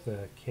I hope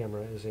the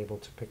camera is able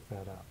to pick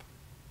that up.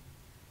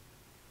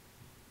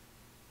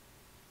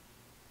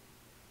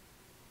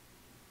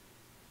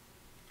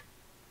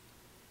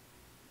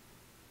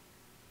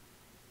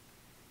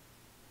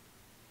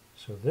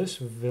 So this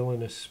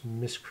villainous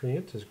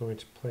miscreant is going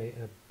to play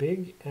a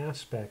big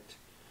aspect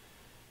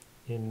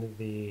in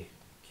the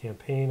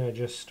campaign I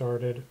just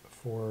started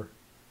for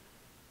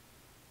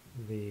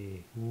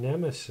the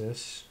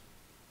nemesis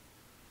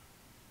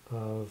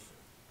of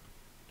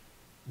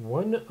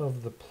one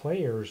of the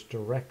players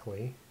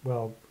directly,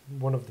 well,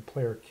 one of the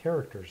player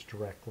characters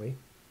directly,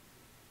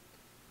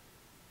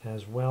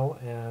 as well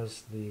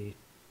as the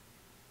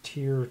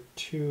tier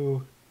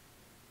 2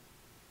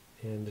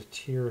 and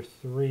tier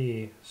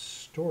 3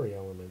 story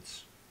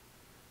elements.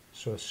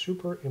 So a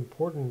super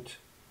important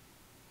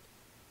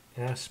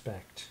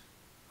aspect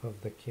of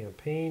the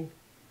campaign.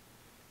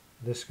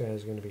 This guy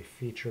is going to be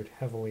featured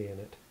heavily in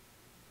it.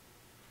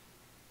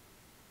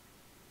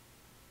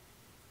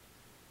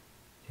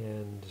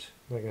 And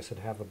like I said,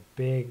 have a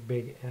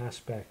big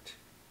aspect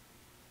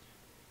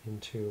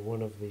into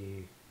one of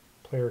the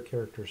player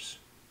characters'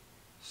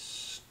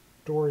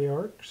 story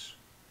arcs.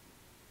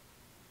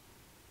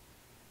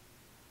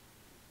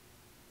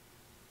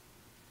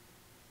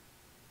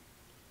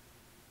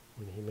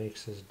 When he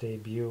makes his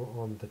debut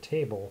on the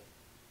table,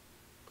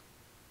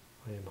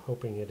 I am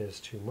hoping it is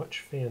to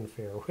much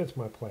fanfare with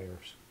my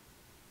players.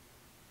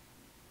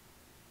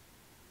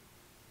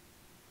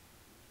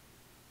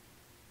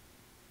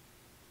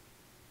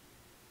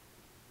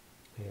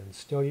 And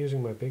still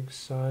using my big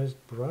sized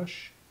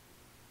brush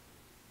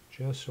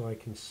just so I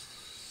can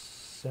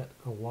set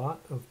a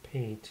lot of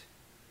paint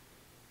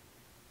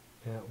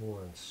at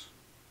once.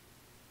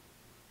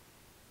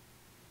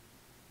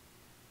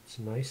 It's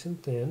nice and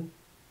thin.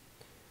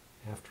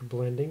 After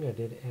blending, I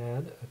did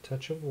add a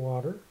touch of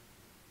water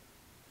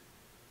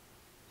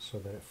so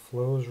that it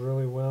flows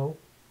really well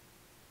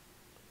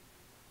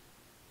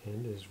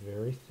and is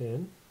very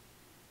thin.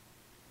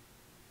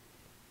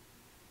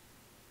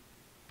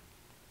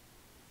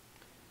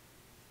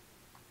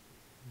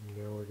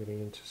 Now we're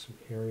getting into some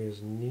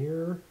areas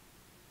near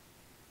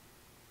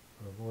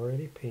I've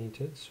already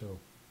painted, so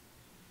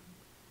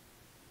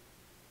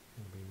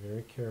I'll be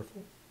very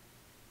careful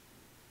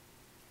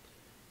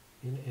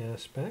in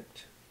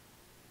aspect.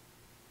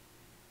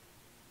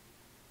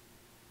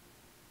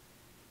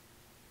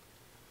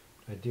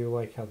 I do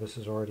like how this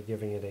is already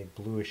giving it a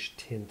bluish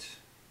tint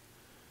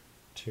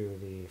to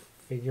the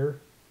figure.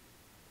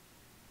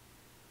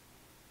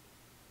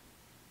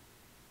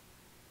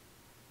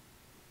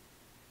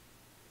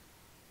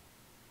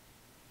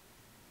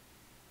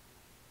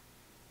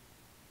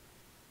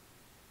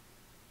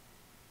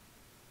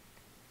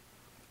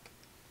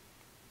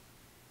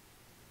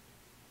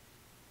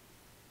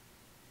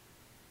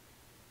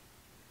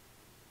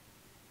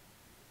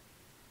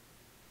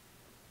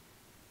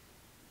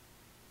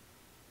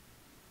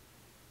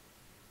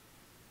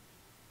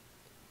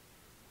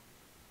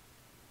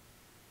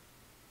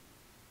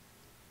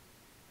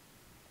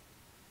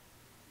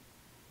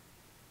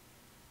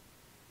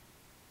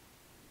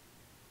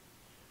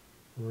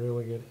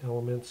 target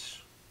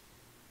elements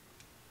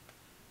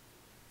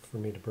for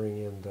me to bring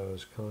in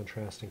those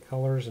contrasting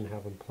colors and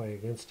have them play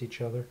against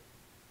each other.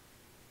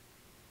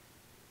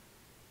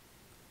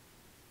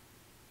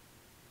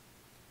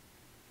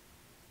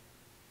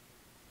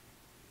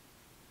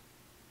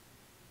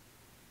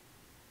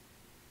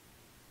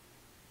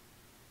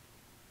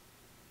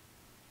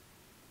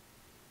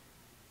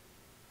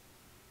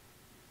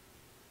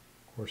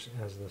 Of course,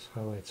 as this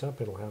highlights up,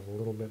 it'll have a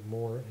little bit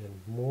more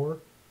and more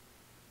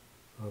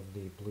of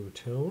the blue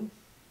tone.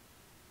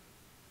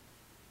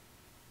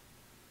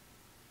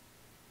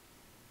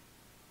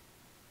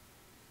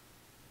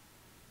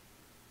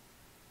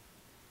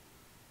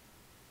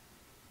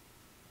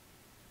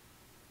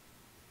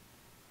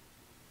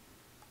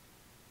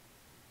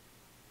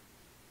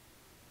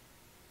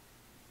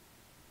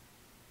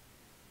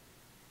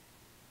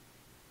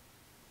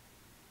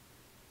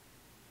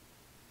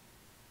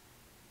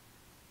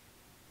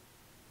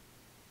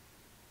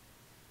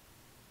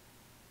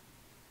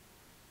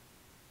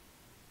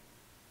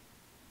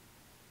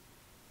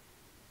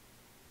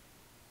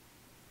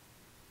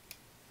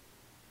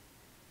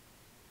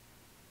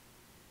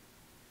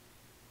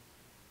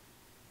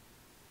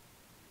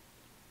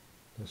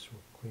 This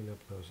will clean up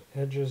those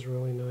edges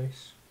really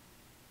nice.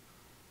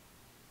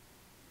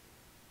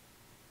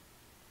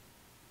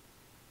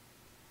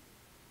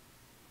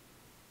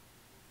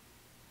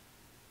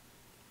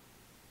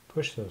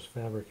 Push those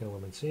fabric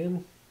elements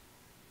in.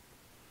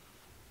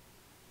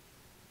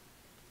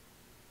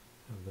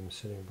 Have them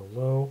sitting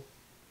below.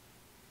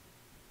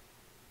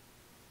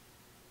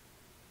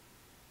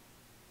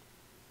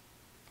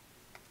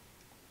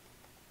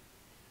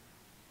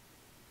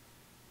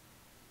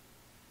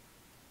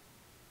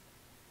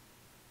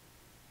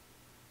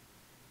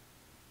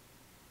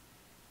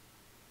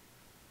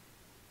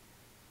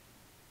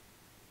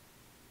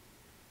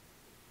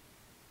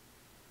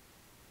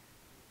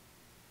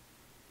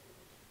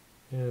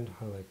 And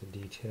highlight the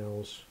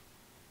details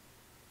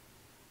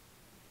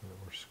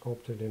that were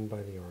sculpted in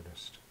by the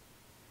artist.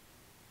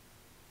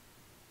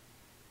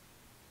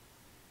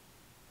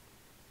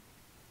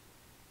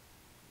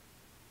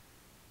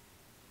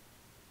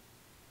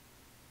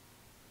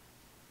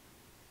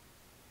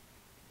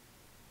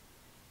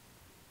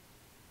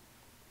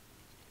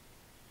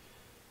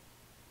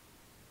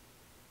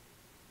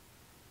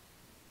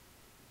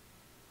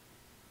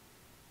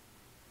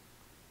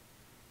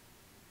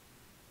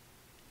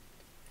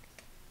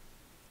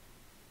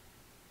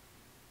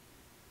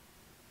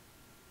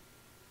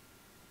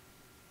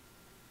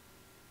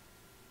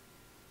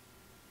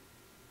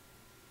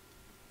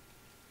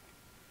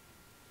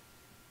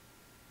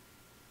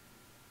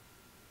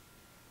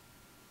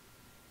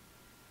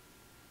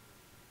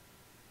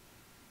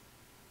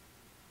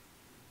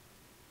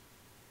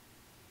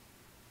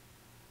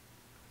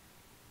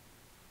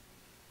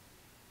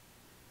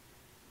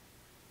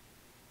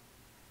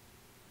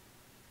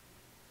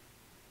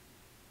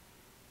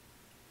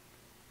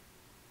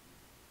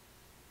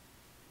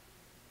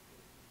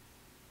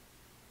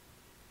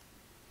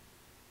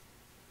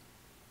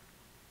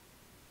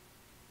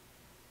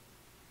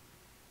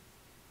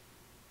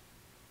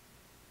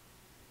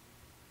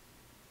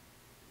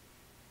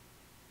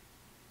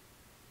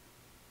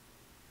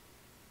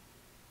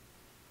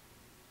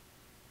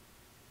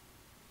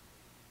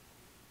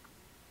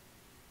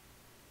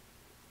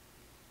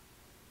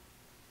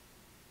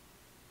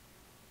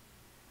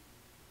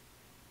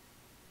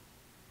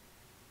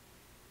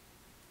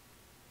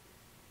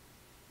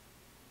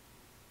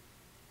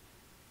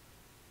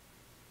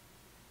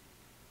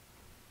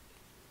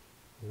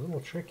 A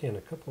little tricky in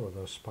a couple of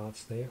those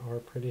spots, they are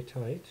pretty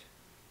tight.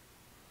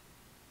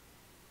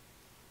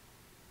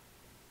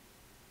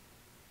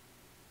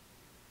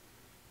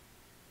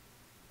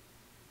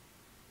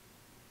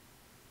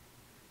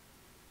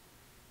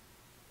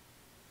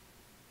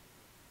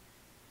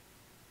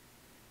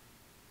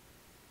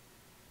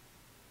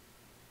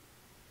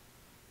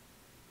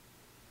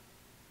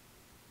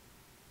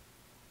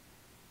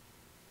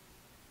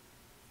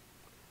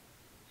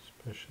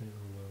 Especially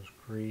on those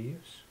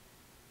greaves.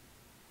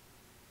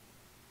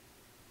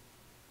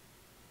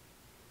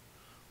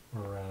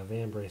 Or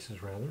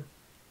vambraces rather.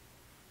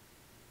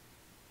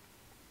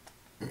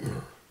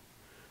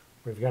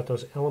 We've got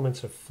those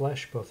elements of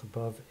flesh both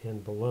above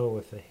and below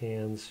with the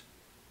hands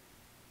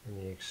and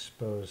the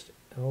exposed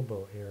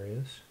elbow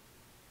areas.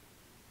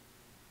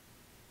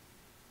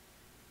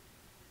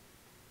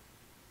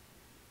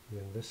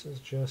 And this is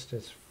just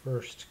its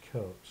first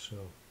coat, so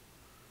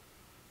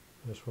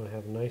I just want to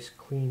have nice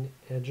clean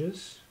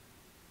edges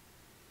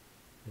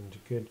and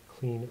good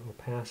clean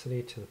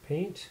opacity to the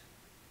paint.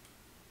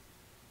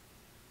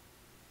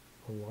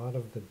 A lot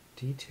of the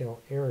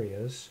detail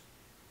areas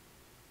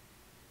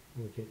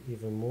will get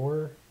even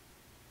more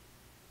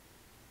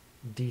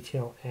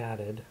detail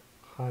added,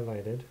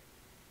 highlighted,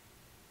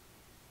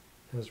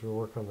 as we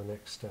work on the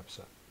next steps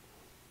up.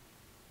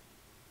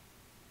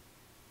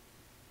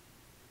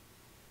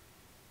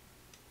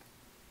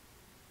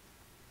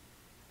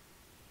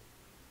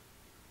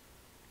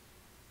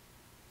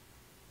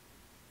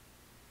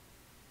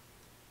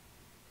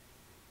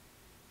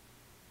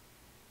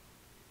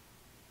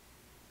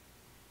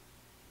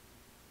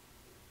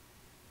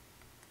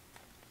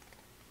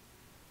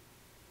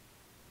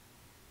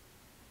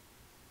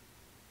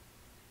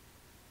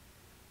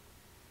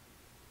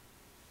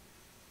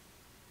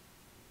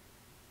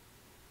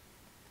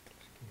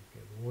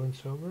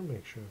 once over,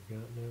 make sure I've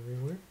gotten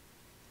everywhere.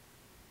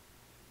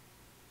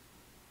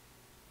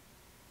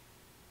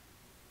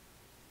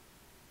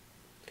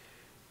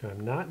 Now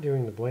I'm not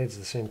doing the blades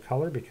the same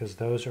color because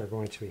those are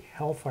going to be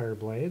Hellfire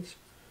blades.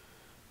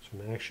 So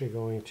I'm actually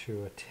going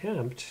to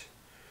attempt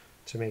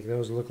to make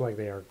those look like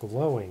they are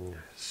glowing.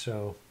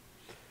 So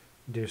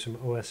do some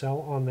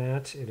OSL on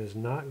that. It is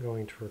not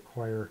going to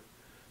require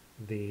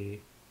the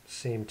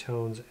same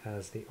tones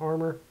as the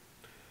armor.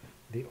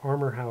 The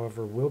armor,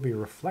 however, will be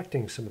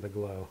reflecting some of the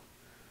glow.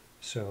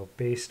 So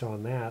based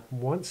on that,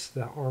 once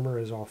the armor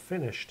is all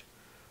finished,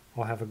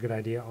 I'll have a good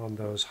idea on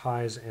those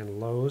highs and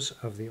lows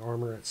of the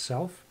armor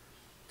itself.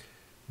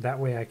 That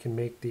way I can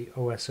make the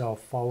OSL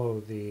follow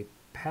the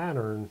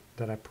pattern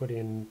that I put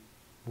in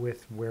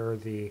with where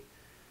the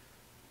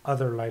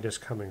other light is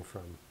coming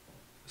from.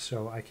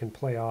 So I can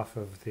play off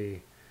of the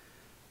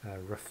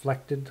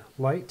reflected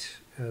light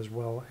as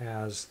well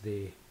as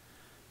the,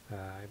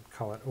 I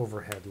call it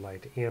overhead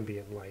light,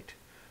 ambient light.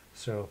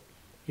 So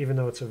even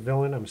though it's a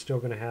villain, I'm still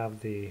going to have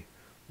the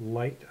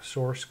light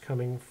source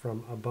coming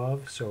from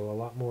above, so a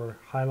lot more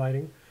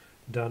highlighting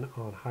done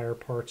on higher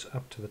parts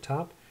up to the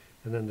top,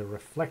 and then the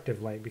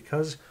reflective light,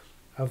 because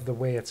of the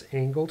way it's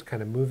angled,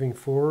 kind of moving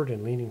forward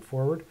and leaning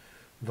forward,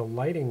 the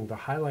lighting, the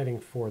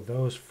highlighting for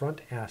those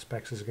front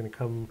aspects is going to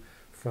come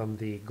from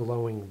the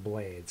glowing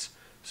blades.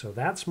 So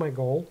that's my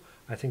goal.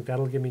 I think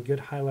that'll give me good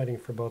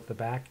highlighting for both the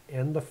back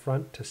and the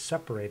front to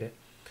separate it,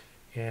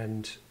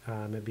 and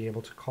be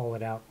able to call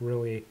it out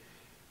really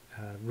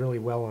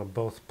well on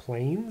both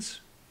planes.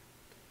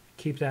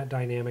 Keep that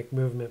dynamic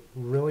movement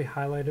really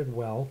highlighted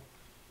well,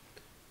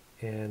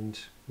 and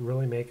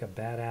really make a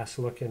badass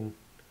looking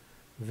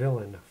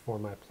villain for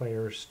my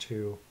players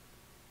to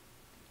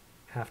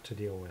have to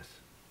deal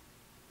with.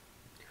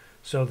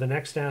 So the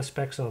next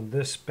aspects on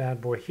this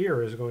bad boy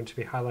here is going to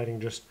be highlighting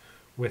just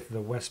with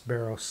the West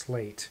Barrow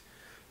slate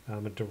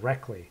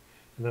directly.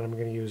 And then I'm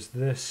going to use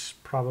this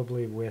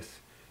probably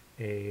with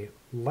a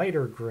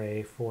lighter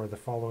gray for the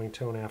following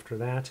tone after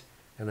that,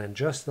 and then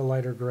just the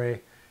lighter gray,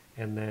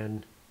 and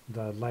then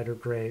the lighter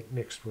gray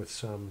mixed with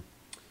some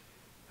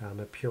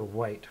a pure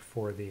white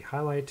for the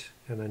highlight,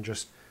 and then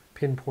just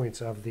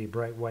pinpoints of the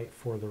bright white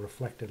for the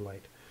reflected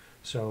light.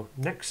 So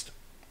next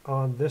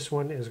on this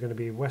one is going to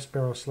be West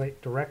Barrow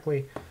slate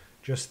directly,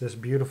 just this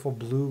beautiful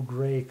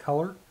blue-gray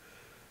color.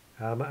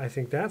 I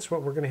think that's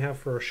what we're going to have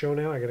for our show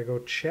now. I got to go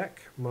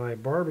check my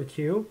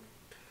barbecue.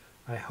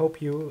 I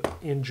hope you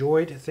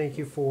enjoyed. Thank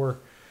you for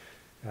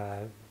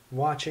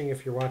watching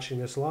if you're watching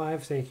this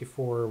live. Thank you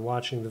for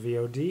watching the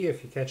VOD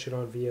if you catch it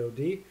on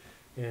VOD,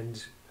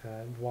 and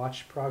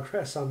watch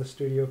progress on the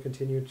studio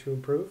continue to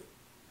improve.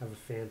 Have a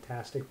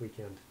fantastic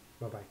weekend.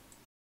 Bye-bye.